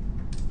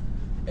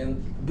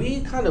 And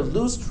we kind of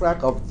lose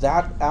track of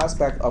that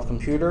aspect of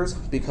computers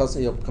because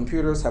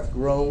computers have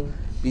grown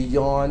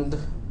beyond,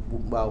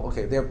 well,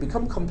 okay, they've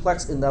become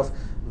complex enough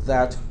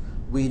that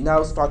we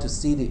now start to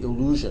see the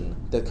illusion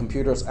that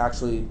computers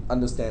actually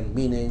understand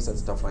meanings and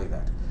stuff like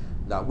that.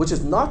 Now, which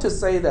is not to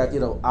say that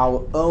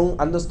our own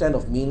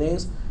understanding of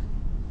meanings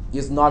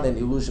is not an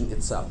illusion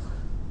itself.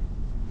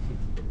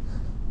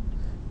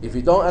 If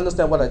you don't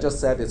understand what I just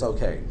said, it's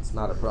okay. It's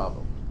not a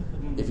problem.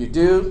 If you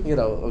do,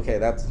 okay,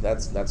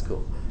 that's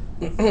cool.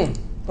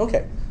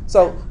 Okay,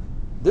 so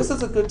this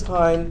is a good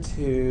time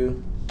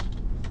to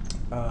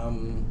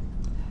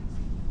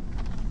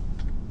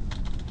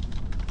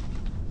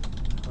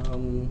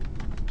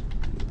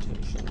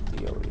computation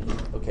theory.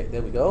 Okay,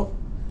 there we go.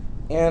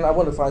 And I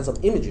want to find some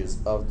images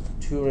of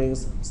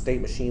Turing's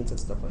state machines and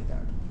stuff like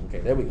that.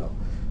 Okay, there we go.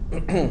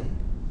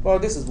 Well,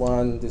 this is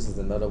one, this is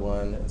another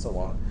one, and so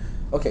on.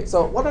 Okay,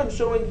 so what I'm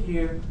showing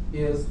here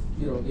is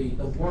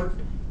the work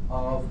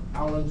of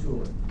Alan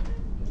Turing,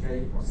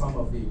 okay, or some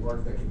of the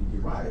work that can be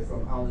derived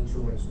from Alan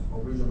Turing's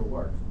original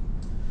work.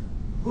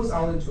 Who's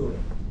Alan Turing?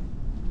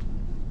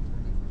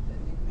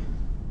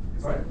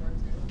 Sorry?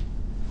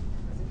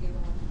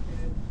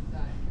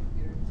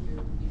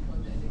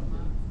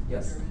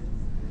 Yes.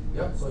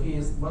 Yep, so he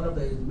is one of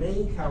the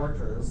main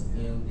characters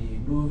in the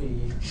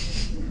movie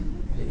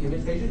The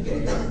Imitation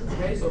Game.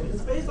 Okay, so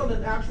it's based on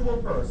an actual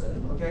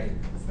person, okay?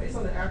 It's based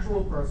on an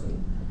actual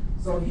person.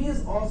 So he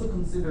is also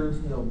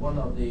considered one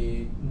of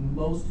the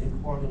most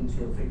important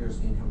figures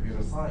in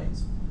computer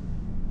science.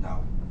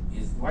 Now,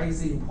 why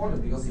is he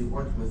important? Because he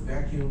worked with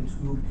vacuum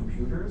tube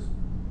computers?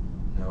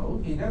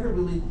 No, he never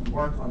really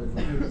worked on the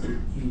computers.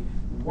 He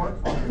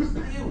worked on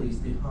the theories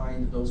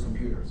behind those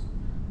computers.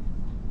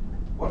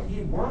 What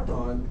he worked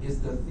on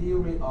is the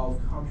theory of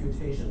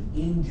computation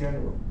in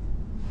general.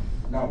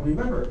 Now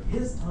remember,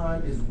 his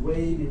time is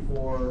way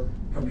before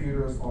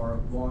computers are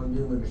von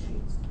Neumann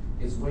machines.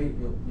 It's way,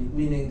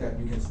 meaning that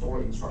you can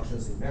store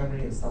instructions in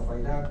memory and stuff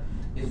like that.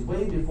 It's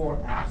way before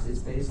apps. It's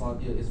based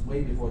on. It's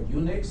way before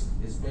Unix.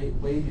 It's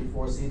way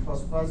before C++,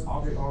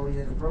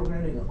 object-oriented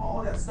programming, and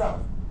all that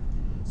stuff.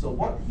 So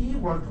what he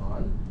worked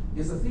on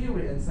is a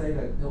theory and say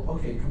that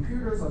okay,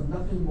 computers are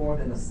nothing more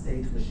than a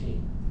state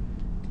machine.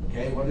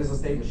 Okay, what is a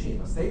state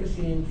machine? A state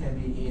machine can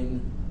be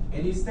in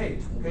any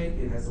state. Okay,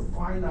 it has a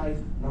finite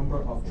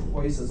number of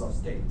choices of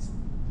states.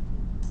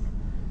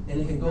 And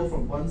it can go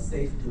from one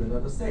state to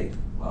another state.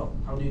 Well,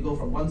 how do you go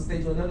from one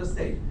state to another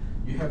state?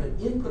 You have an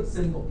input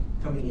symbol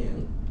coming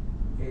in,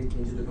 okay,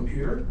 into the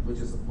computer, which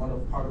is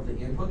part of the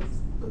input,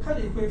 but kind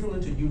of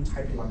equivalent to you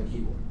typing on the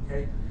keyboard.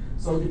 Okay,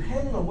 so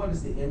depending on what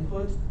is the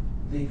input,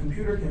 the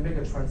computer can make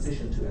a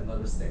transition to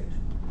another state.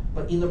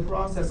 But in the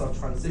process of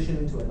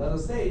transitioning to another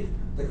state,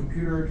 the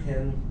computer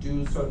can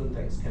do certain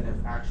things, can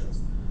have actions.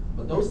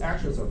 But those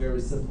actions are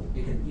very simple.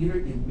 It can either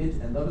emit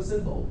another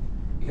symbol,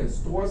 it can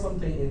store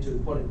something into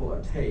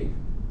quote-unquote a tape,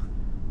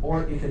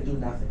 or it can do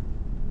nothing.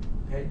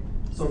 Okay?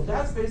 So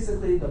that's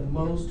basically the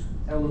most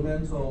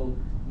elemental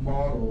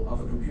model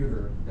of a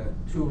computer that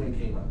Turing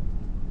came up.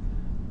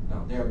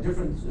 Now there are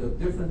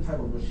different type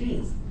of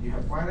machines. You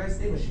have finite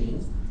state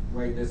machines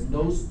where there's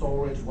no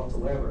storage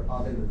whatsoever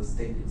other than the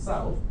state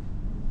itself.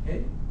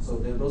 Okay, so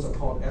those are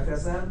called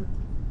FSM.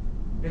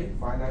 Okay,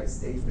 finite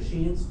state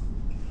machines,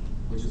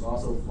 which is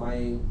also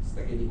flying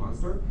spaghetti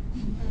monster.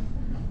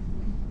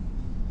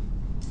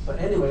 But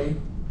anyway,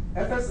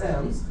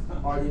 FSMs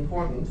are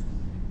important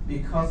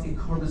because it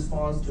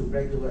corresponds to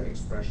regular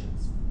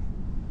expressions.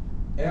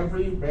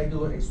 Every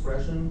regular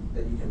expression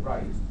that you can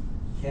write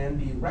can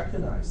be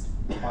recognized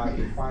by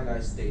a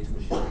finite state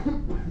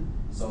machine.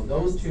 So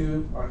those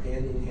two are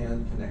hand in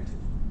hand connected.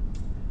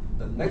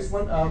 The next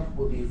one up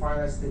will be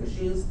finite state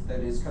machines that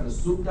is kind of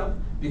souped up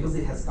because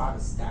it has got a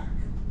stack.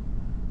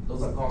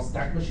 Those are called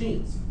stack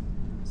machines.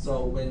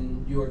 So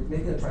when you're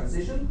making a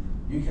transition,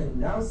 you can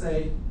now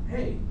say,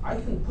 hey, I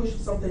can push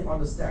something on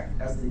the stack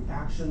as the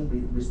action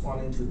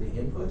responding to the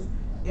input.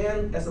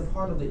 And as a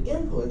part of the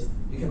input,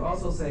 you can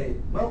also say,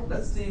 well,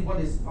 let's see what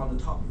is on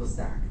the top of the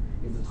stack.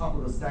 If the top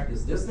of the stack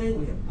is this thing,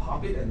 we can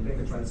pop it and make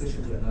a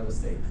transition to another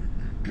state.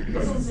 It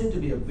doesn't seem to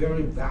be a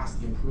very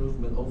vast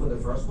improvement over the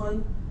first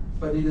one,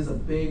 but it is a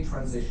big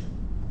transition.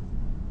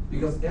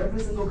 Because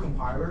every single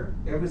compiler,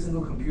 every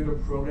single computer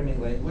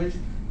programming language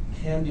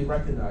can be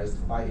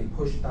recognized by a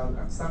push-down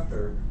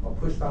acceptor or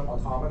push-down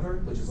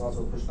automator, which is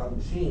also a push-down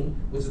machine,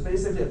 which is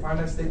basically a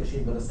finite state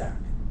machine with a stack.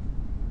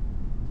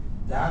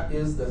 That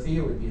is the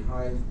theory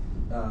behind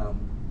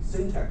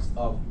syntax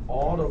of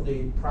all of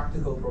the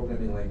practical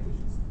programming languages.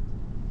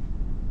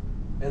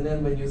 And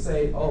then when you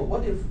say, oh,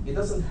 what if it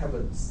doesn't have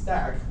a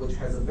stack, which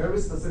has a very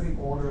specific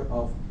order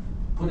of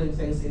putting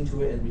things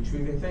into it and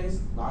retrieving things,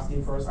 last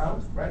in, first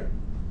out, right?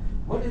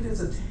 What if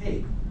it's a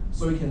tape?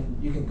 So you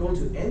can go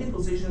to any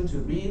position to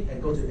read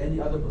and go to any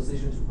other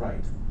position to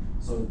write.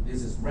 So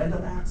this is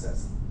random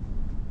access.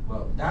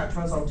 Well, that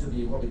turns out to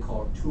be what we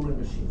call Turing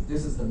machines.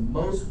 This is the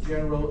most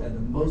general and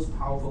the most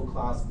powerful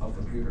class of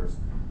computers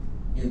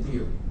in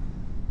theory.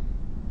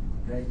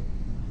 Okay?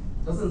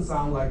 Doesn't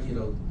sound like,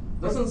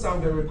 doesn't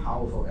sound very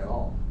powerful at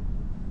all.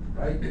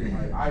 Right?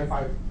 My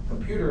i5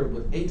 computer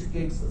with 8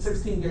 gigs,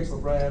 16 gigs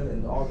of RAM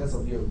and all kinds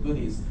of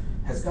goodies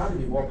has got to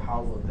be more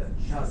powerful than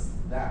just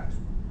that.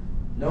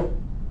 Nope.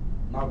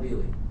 not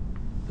really.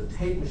 The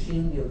tape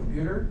machine in your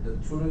computer, the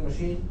Turing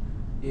machine,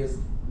 is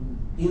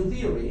in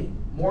theory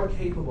more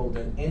capable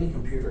than any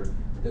computer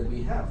that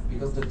we have,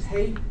 because the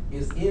tape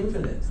is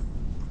infinite.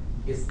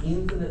 It's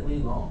infinitely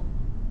long.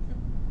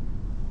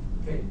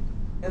 Okay?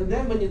 And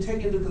then when you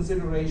take into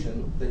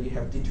consideration that you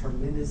have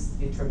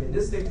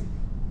deterministic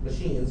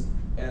machines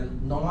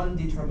and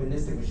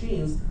non-deterministic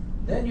machines,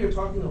 then you're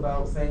talking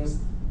about things,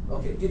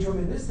 okay,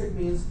 deterministic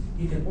means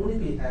you can only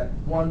be at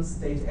one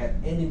state at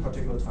any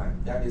particular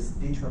time. That is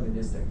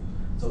deterministic.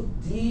 So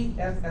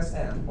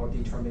DFSM, or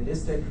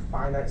deterministic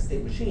finite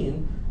state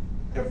machine,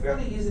 they're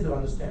fairly easy to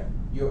understand.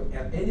 You're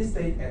at any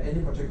state at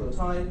any particular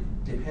time.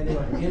 Depending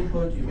on your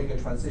input, you make a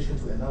transition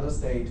to another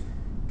state.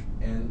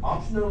 And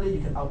optionally,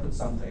 you can output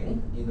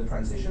something in the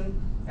transition,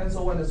 and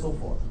so on and so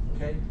forth,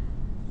 okay?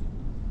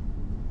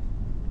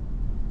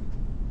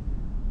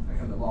 I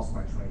kind of lost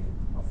my train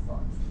of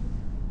thought.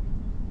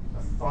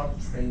 A thought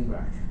train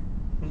wreck.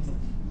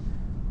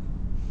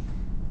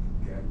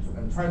 Okay,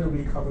 I'm trying to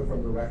recover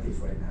from the wreckage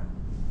right now.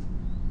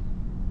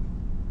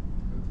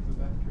 Go through the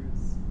back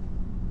truths.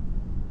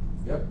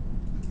 Yep,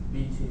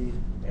 BT,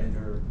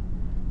 enter.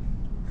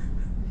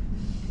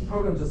 The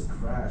program just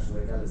crashed,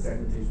 like got a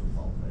segmentation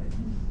fault, right?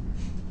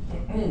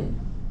 You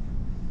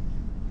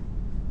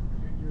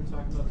were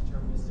talking about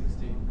deterministic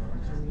state and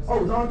non-deterministic. Oh,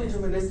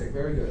 non-deterministic,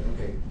 very good.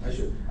 Okay,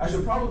 I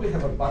should probably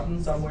have a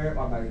button somewhere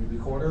on my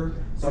recorder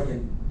so I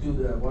can do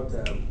the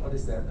what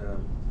is that?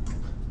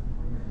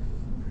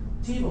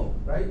 TiVo,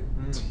 right?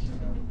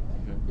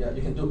 Yeah,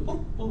 you can do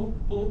boop, boop,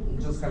 boop, and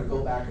just kind of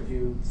go back a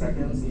few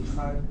seconds each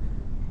time.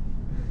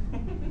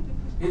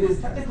 It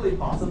is technically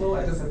possible,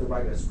 I just have to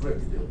write a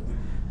script to do it.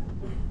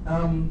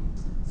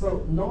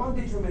 So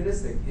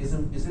non-deterministic is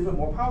even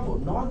more powerful.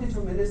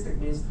 Non-deterministic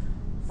means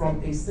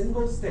from a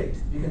single state,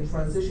 you can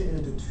transition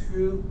into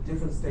two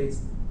different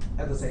states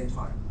at the same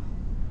time.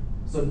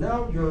 So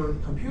now your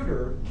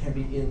computer can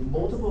be in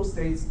multiple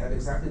states at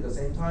exactly the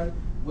same time,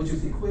 which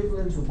is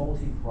equivalent to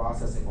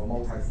multi-processing or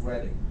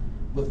multi-threading,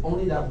 with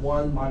only that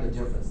one minor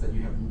difference, that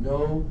you have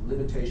no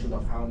limitation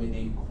of how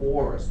many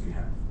cores you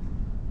have.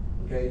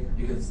 Okay,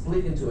 you can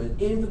split into an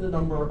infinite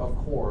number of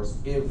cores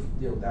if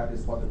that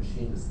is what the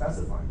machine is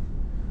specifying.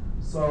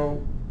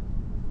 So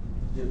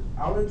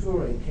Alan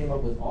Turing came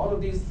up with all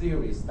of these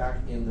theories back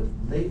in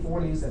the late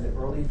 40s and the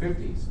early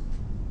 50s.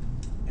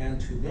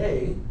 And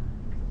today,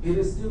 it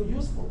is still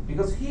useful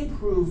because he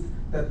proved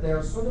that there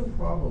are certain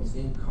problems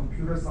in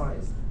computer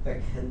science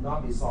that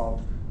cannot be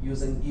solved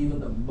using even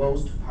the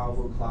most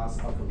powerful class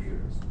of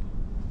computers.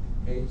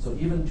 Okay, so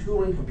even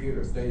Turing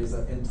computers, there is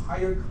an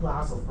entire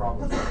class of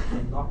problems that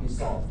cannot be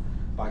solved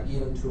by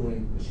even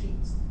Turing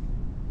machines.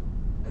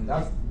 And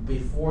that's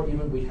before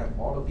even we have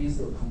all of these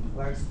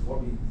complex,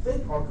 what we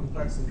think are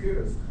complex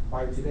computers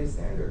by today's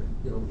standard.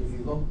 If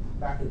you look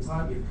back in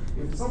time,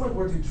 if someone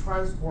were to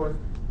transport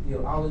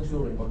Alan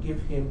Turing or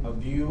give him a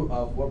view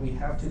of what we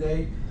have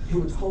today, he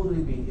would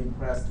totally be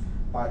impressed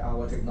by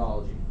our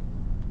technology.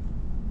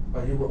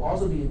 But he will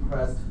also be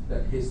impressed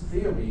that his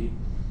theory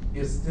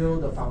is still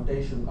the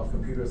foundation of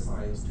computer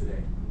science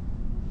today.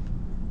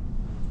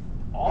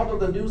 All of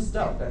the new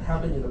stuff that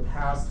happened in the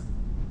past,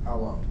 how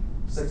long?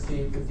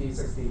 50,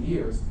 60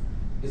 years,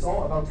 is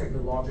all about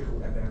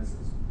technological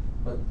advances.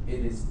 But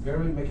it is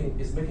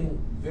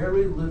making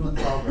very little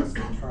progress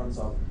in terms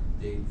of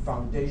the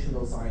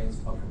foundational science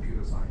of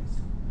computer science.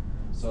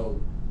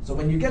 So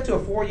when you get to a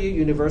 4-year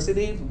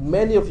university,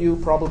 many of you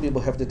probably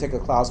will have to take a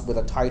class with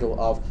a title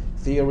of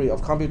Theory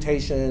of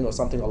Computation or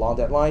something along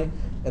that line.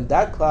 And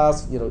that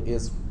class,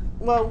 is,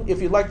 well,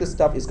 if you like this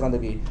stuff, it's going to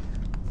be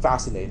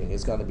fascinating.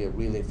 It's going to be a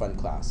really fun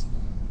class.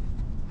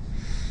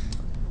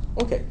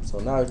 Okay, so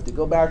now if to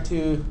go back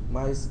to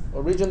my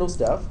original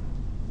stuff.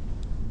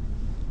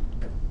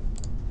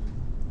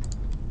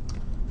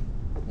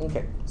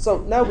 Okay, so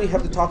now we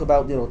have to talk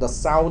about the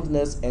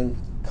soundness and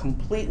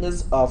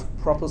completeness of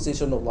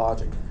propositional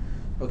logic.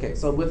 Okay,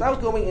 so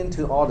without going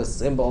into all the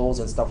symbols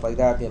and stuff like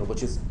that,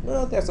 which is,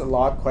 well, there's a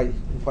lot, quite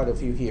a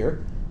few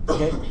here.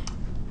 Okay,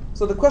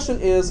 so the question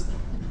is,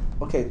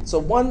 okay, so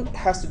one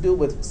has to do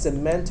with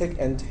semantic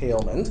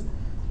entailment.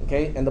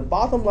 Okay, and the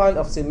bottom line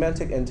of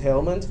semantic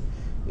entailment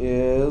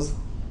is,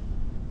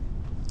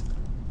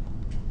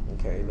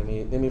 okay, let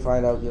me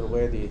find out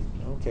where the,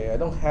 okay, I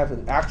don't have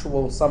an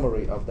actual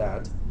summary of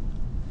that.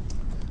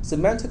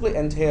 Semantically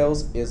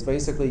entails is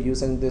basically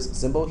using this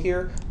symbol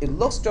here. It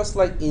looks just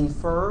like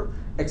infer,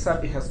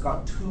 except it has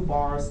got 2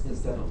 bars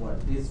instead of 1.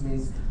 This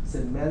means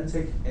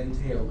semantic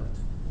entailment.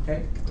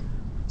 Okay,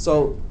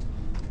 so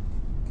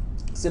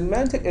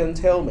semantic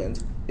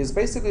entailment is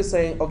basically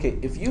saying, okay,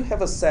 if you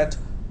have a set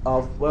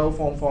of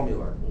well-formed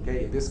formula,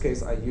 okay, in this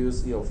case I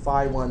use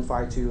phi 1,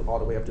 phi 2, all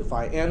the way up to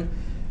phi n,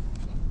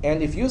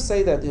 and if you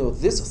say that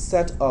this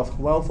set of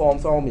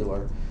well-formed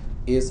formula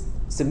is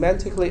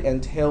semantically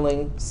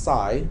entailing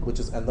psi, which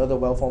is another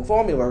well-formed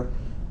formula,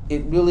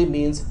 it really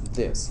means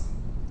this.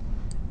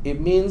 It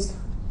means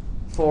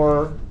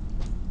for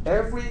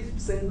every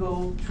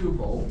single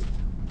tuple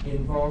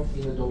involved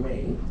in a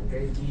domain,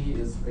 okay, D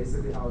is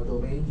basically our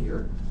domain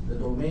here. The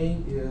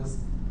domain is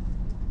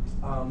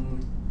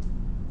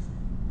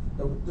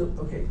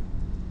okay.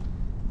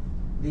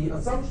 The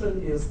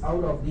assumption is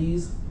out of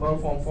these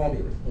well-formed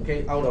formulae,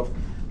 okay, out of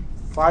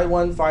phi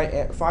 1,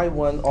 phi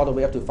 1 all the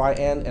way up to phi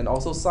n and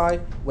also psi,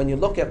 when you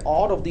look at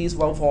all of these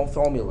well-formed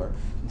formula,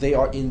 they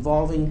are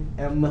involving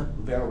m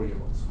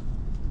variables,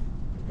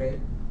 okay?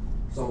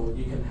 So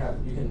you can have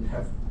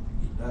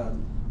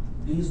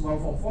these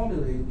well-formed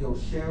formulae,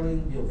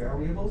 sharing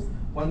variables.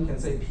 One can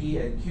say P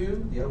and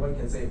Q, the other one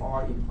can say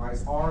R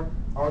implies R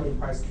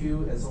implies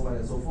Q, and so on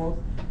and so forth.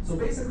 So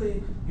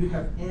basically, you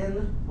have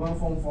n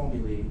well-formed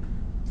formulae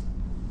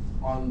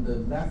on the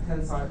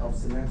left-hand side of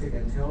semantic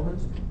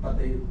entailment, but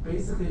they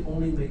basically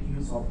only make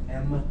use of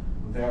m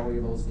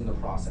variables in the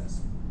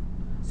process.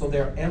 So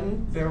there are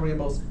m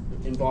variables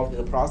involved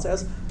in the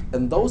process,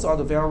 and those are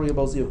the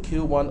variables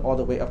Q1 all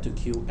the way up to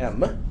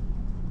Qm,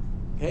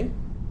 okay?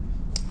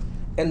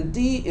 And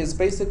D is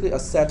basically a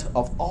set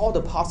of all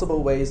the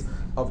possible ways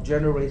of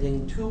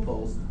generating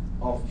tuples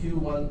of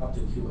Q1 up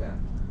to Qm.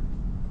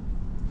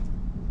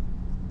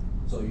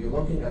 So you're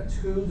looking at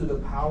 2 to the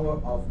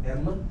power of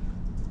m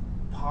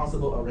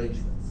possible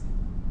arrangements.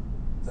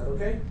 Is that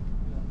okay?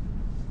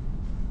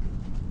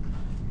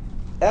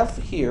 F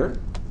here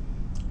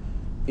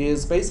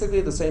is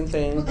basically the same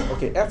thing.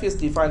 Okay, F is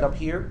defined up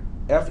here.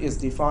 F is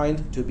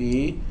defined to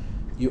be,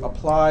 you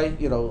apply,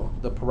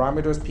 the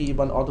parameters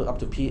P1 all the way up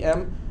to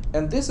Pm,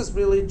 and this is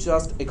really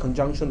just a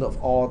conjunction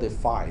of all the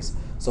phi's.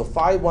 So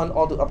phi 1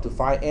 all the way up to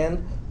phi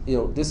n,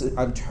 this is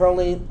I'm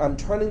turning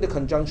the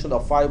conjunction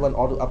of phi 1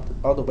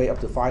 all the way up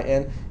to phi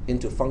n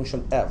into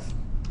function f.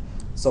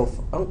 So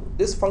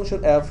this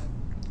function f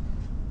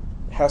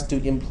has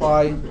to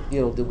imply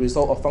the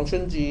result of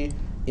function g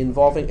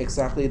involving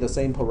exactly the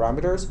same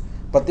parameters,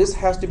 but this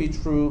has to be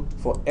true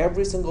for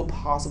every single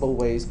possible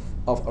ways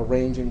of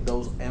arranging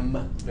those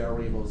m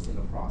variables in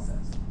the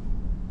process.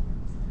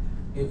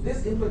 If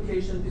this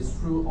implication is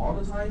true all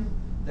the time,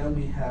 then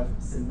we have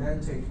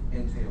semantic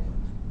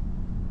entailment.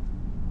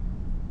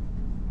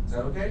 Is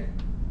that okay?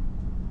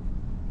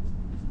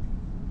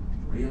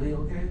 Really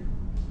okay?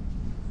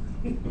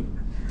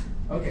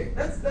 Okay,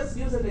 let's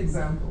use an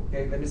example.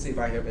 Okay, let me see if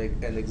I have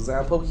an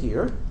example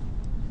here.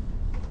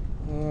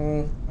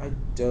 I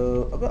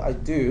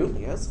do.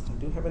 Yes, I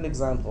do have an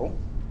example.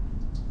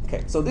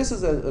 Okay, so this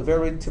is a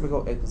very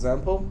typical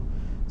example.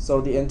 So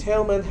the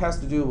entailment has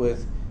to do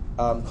with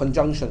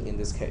conjunction in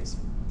this case.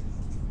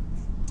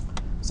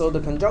 So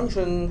the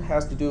conjunction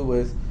has to do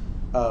with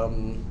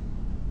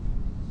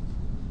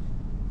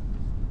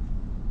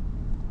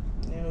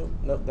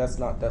no, that's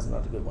not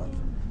a good one.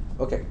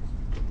 Okay,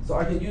 so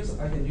I can use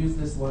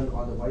this one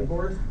on the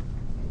whiteboard.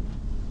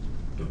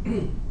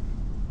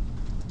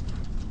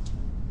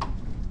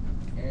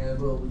 And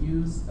we'll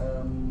use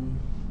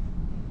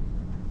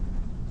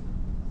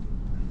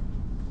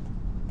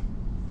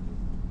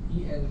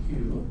P and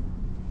Q,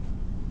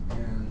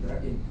 and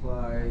that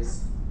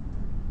implies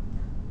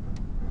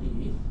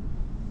E.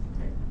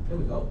 Okay, there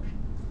we go.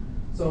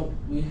 So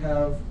we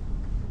have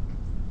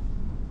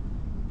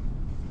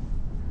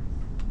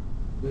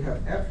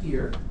F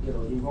here,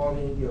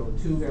 involving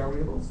two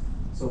variables.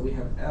 So we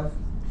have F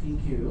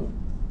PQ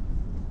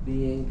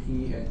being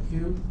P and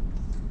Q,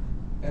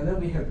 and then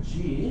we have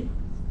G.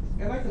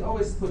 And I can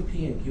always put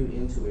P and Q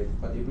into it,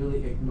 but it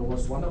really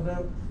ignores one of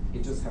them.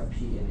 It just has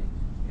P in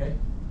it, okay?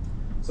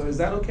 So is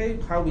that okay,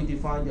 how we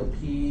define the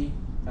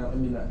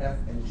F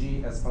and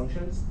G as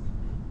functions?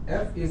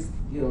 F is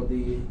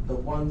the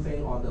one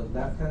thing on the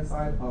left-hand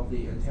side of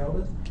the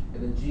entailment,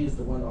 and then G is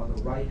the one on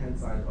the right-hand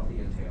side of the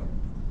entailment.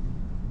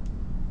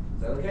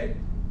 Is that okay?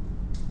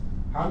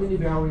 How many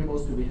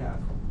variables do we have?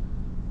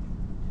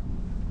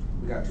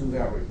 We got 2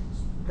 variables,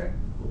 okay?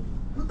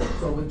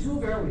 So with 2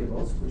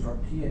 variables, which are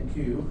P and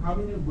Q, how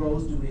many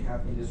rows do we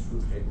have in this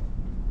truth table?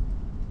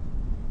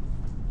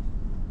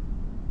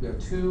 We have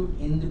 2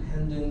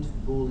 independent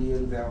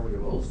Boolean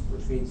variables,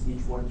 which means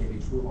each one can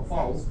be true or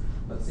false.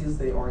 But since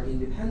they are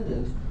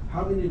independent,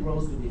 how many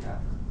rows do we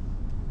have?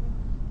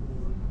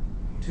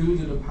 2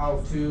 to the power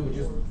of 2, which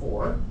is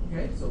 4.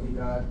 Okay, so we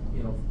got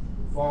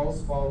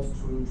false, false,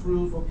 true,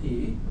 true for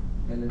P.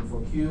 And then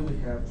for Q, we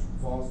have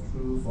false,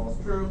 true,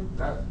 true.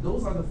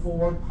 Those are the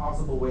 4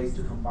 possible ways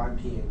to combine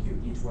P and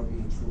Q, each one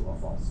being true or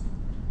false.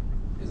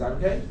 Is that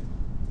okay?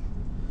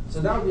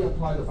 So now we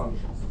apply the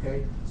functions,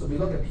 okay? So we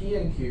look at P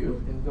and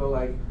Q and go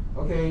like,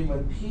 okay,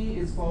 when P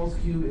is false,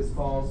 Q is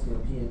false,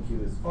 P and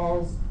Q is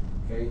false.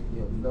 Okay,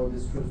 we know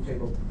this truth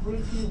table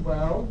pretty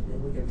well,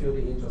 and we can fill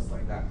it in just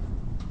like that.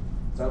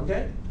 Is that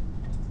okay?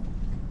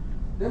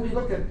 Then we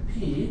look at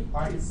P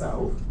by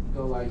itself, and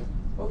go like,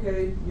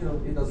 okay,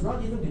 it does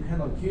not even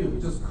depend on Q.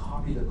 We just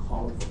copy the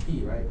column for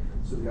P, right?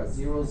 So we got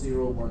 0,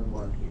 0, 1,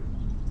 1 here.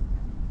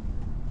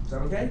 Is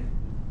that okay?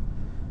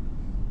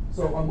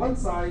 So on one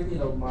side,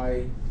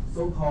 my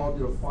so-called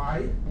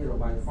phi,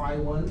 my phi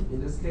 1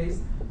 in this case,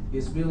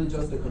 is really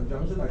just a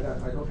conjunction. I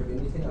don't have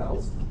anything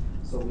else.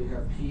 So we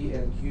have P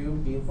and Q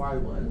being phi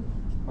 1.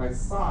 My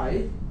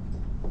psi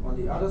on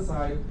the other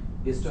side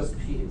is just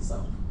P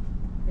itself.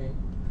 Okay?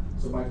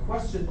 So my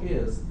question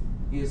is,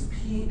 is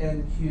P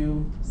and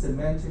Q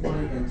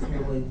semantically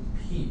entailing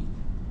P?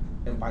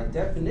 And by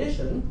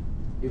definition,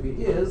 if it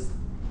is,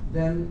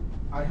 then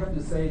I have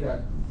to say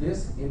that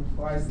this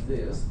implies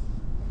this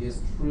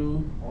is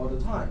true all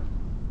the time.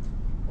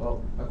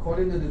 Well,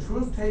 according to the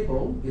truth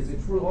table, is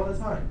it true all the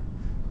time?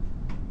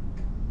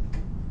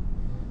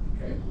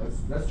 Okay,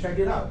 let's check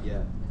it out.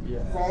 Yeah.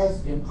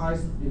 False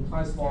implies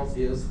false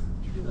is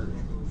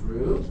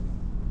true.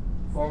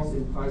 False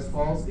implies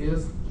false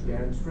is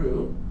again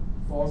true.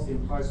 False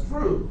implies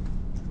true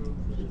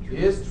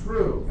is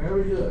true.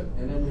 Very good.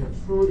 And then we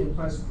have true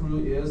implies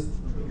true is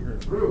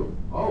true.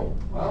 Oh,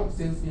 well,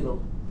 since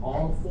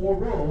all four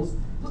rows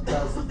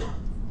has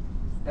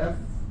f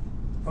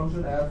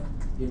function f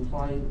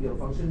implying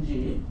function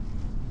g,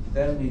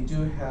 then we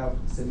do have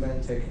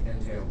semantic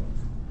entailment.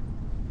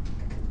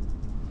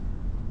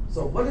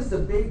 So what is the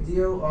big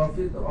deal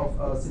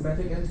of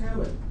semantic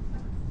entailment?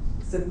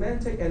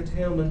 Semantic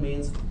entailment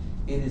means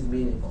it is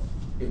meaningful.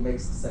 It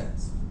makes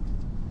sense.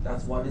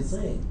 That's what it's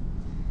saying.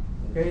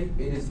 Okay,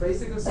 it is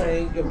basically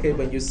saying, okay,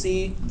 when you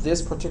see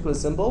this particular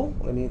symbol,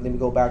 let me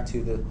go back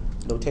to the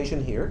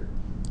notation here.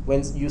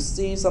 When you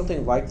see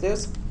something like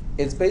this,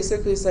 it's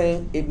basically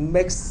saying it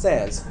makes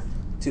sense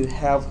to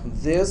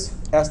have this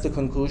as the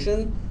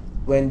conclusion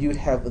when you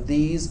have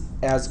these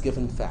as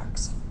given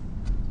facts.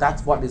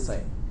 That's what it's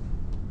saying.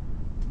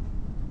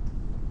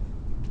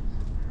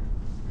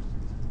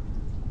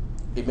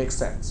 It makes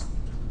sense.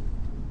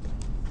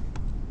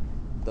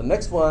 The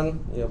next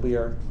one, we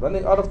are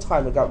running out of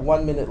time. We've got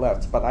 1 minute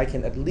left, but I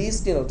can at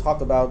least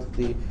talk about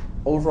the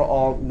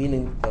overall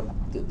meaning,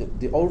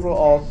 the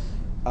overall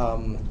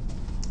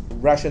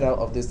rationale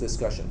of this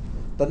discussion.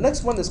 The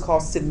next one is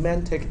called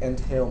semantic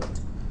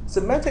entailment.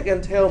 Semantic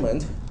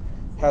entailment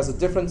has a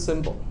different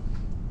symbol.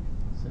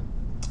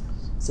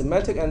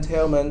 Semantic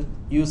entailment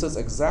uses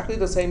exactly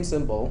the same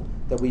symbol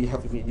that we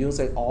have been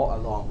using all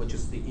along, which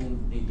is the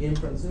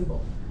inference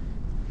symbol.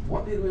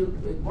 What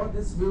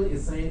this really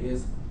is saying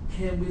is,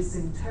 can we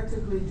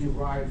syntactically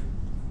derive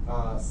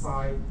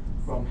psi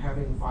from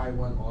having phi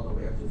 1 all the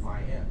way up to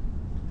phi n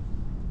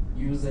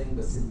using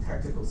the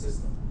syntactical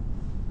system?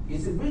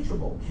 Is it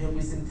reachable? Can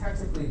we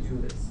syntactically do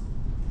this?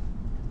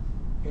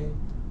 Okay.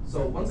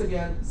 So once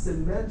again,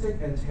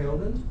 semantic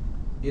entailment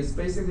is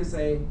basically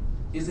saying,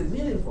 is it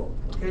meaningful?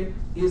 Okay.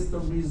 Is the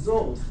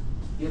result,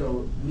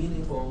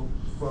 meaningful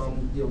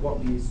from what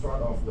we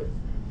start off with?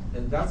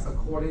 And that's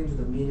according to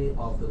the meaning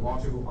of the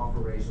logical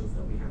operations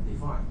that we have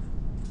defined.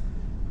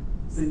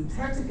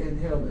 Syntactic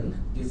entailment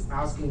is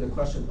asking the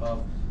question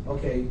of,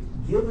 okay,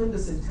 given the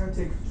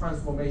syntactic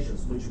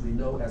transformations, which we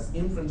know as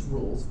inference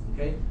rules,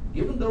 okay,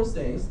 given those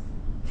things,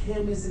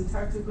 can we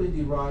syntactically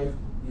derive,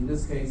 in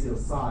this case,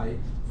 psi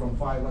from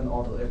phi 1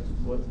 all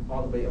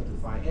the way up to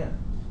phi n?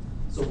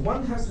 So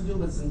one has to do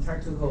with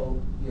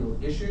syntactical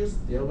issues,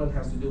 the other one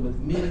has to do with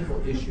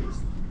meaningful issues.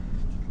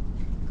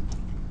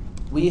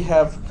 We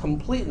have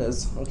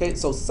completeness, okay,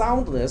 so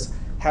soundness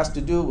has to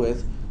do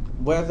with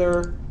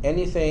whether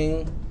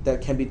anything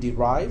that can be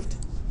derived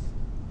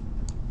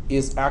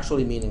is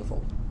actually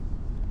meaningful.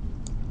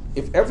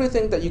 If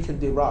everything that you can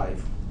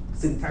derive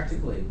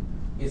syntactically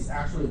is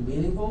actually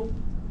meaningful,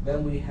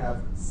 then we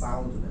have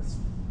soundness,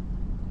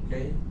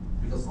 okay?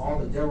 Because all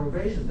the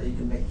derivations that you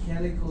can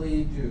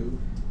mechanically do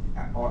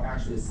are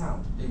actually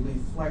sound. They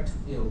reflect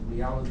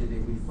reality, they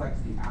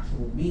reflect the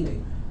actual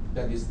meaning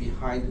that is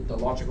behind the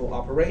logical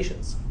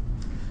operations.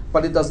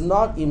 But it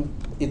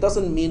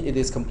doesn't mean it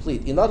is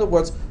complete. In other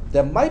words,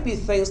 there might be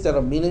things that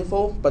are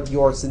meaningful, but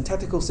your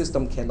syntactical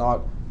system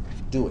cannot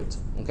do it.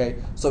 Okay,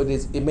 so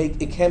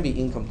it can be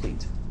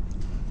incomplete.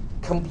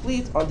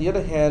 Complete, on the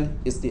other hand,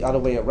 is the other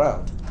way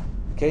around.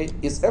 Okay,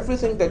 is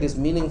everything that is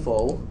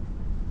meaningful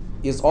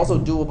is also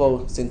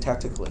doable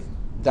syntactically?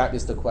 That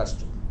is the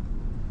question.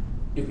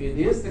 If it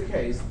is the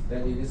case,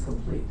 then it is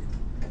complete.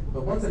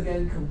 But once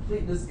again,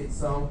 completeness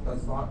itself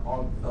does not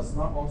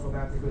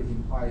automatically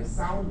imply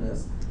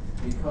soundness,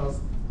 because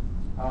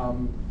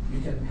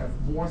you can have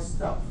more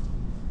stuff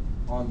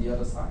on the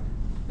other side.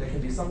 There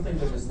can be something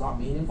that is not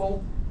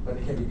meaningful, but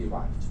it can be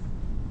derived.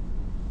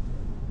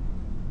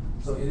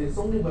 So it is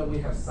only when we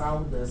have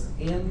soundness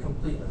and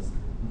completeness,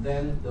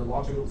 then the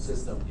logical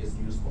system is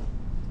useful.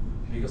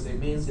 Because it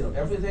means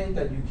everything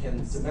that you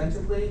can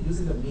semantically,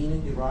 using the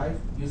meaning derived,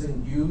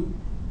 using you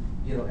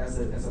as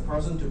a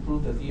person to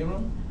prove the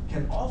theorem,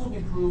 can also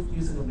be proved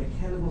using a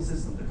mechanical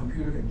system. The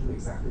computer can do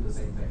exactly the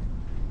same thing.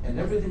 And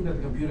everything that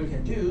the computer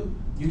can do,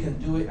 you can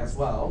do it as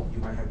well. You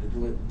might have to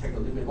do it, take a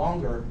little bit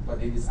longer,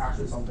 but it is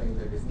actually something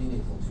that is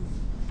meaningful to you.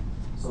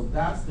 So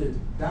that's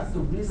the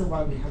reason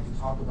why we have to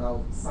talk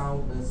about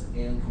soundness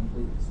and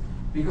completeness.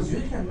 Because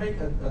you can make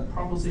a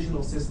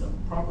propositional system,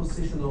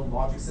 propositional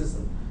logic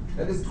system,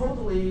 that is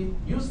totally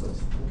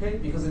useless, okay?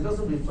 Because it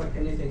doesn't reflect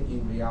anything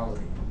in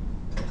reality.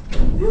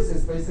 And this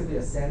is basically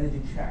a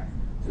sanity check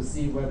to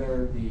see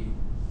whether the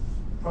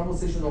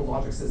propositional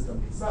logic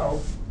system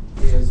itself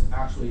is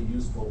actually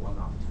useful or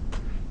not.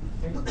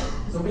 Okay?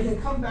 So we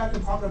can come back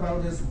and talk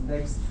about this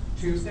next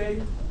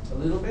Tuesday a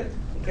little bit,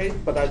 okay?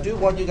 But I do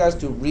want you guys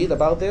to read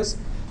about this.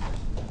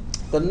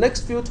 The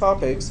next few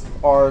topics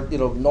are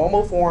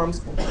normal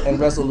forms and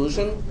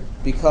resolution,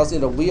 because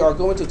we are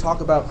going to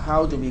talk about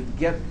how do we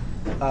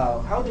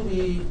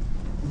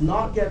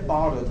not get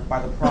bothered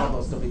by the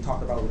problems that we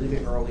talked about a little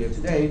bit earlier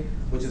today,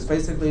 which is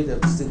basically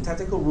the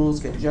syntactical rules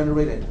can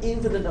generate an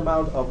infinite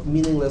amount of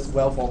meaningless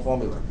well-formed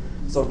formula.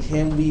 So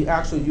can we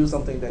actually use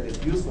something that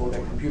is useful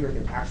that computer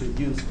can actually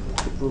use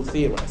to prove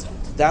theorems?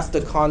 That's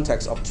the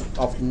context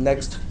of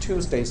next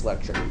Tuesday's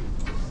lecture.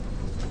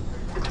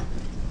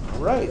 All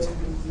right.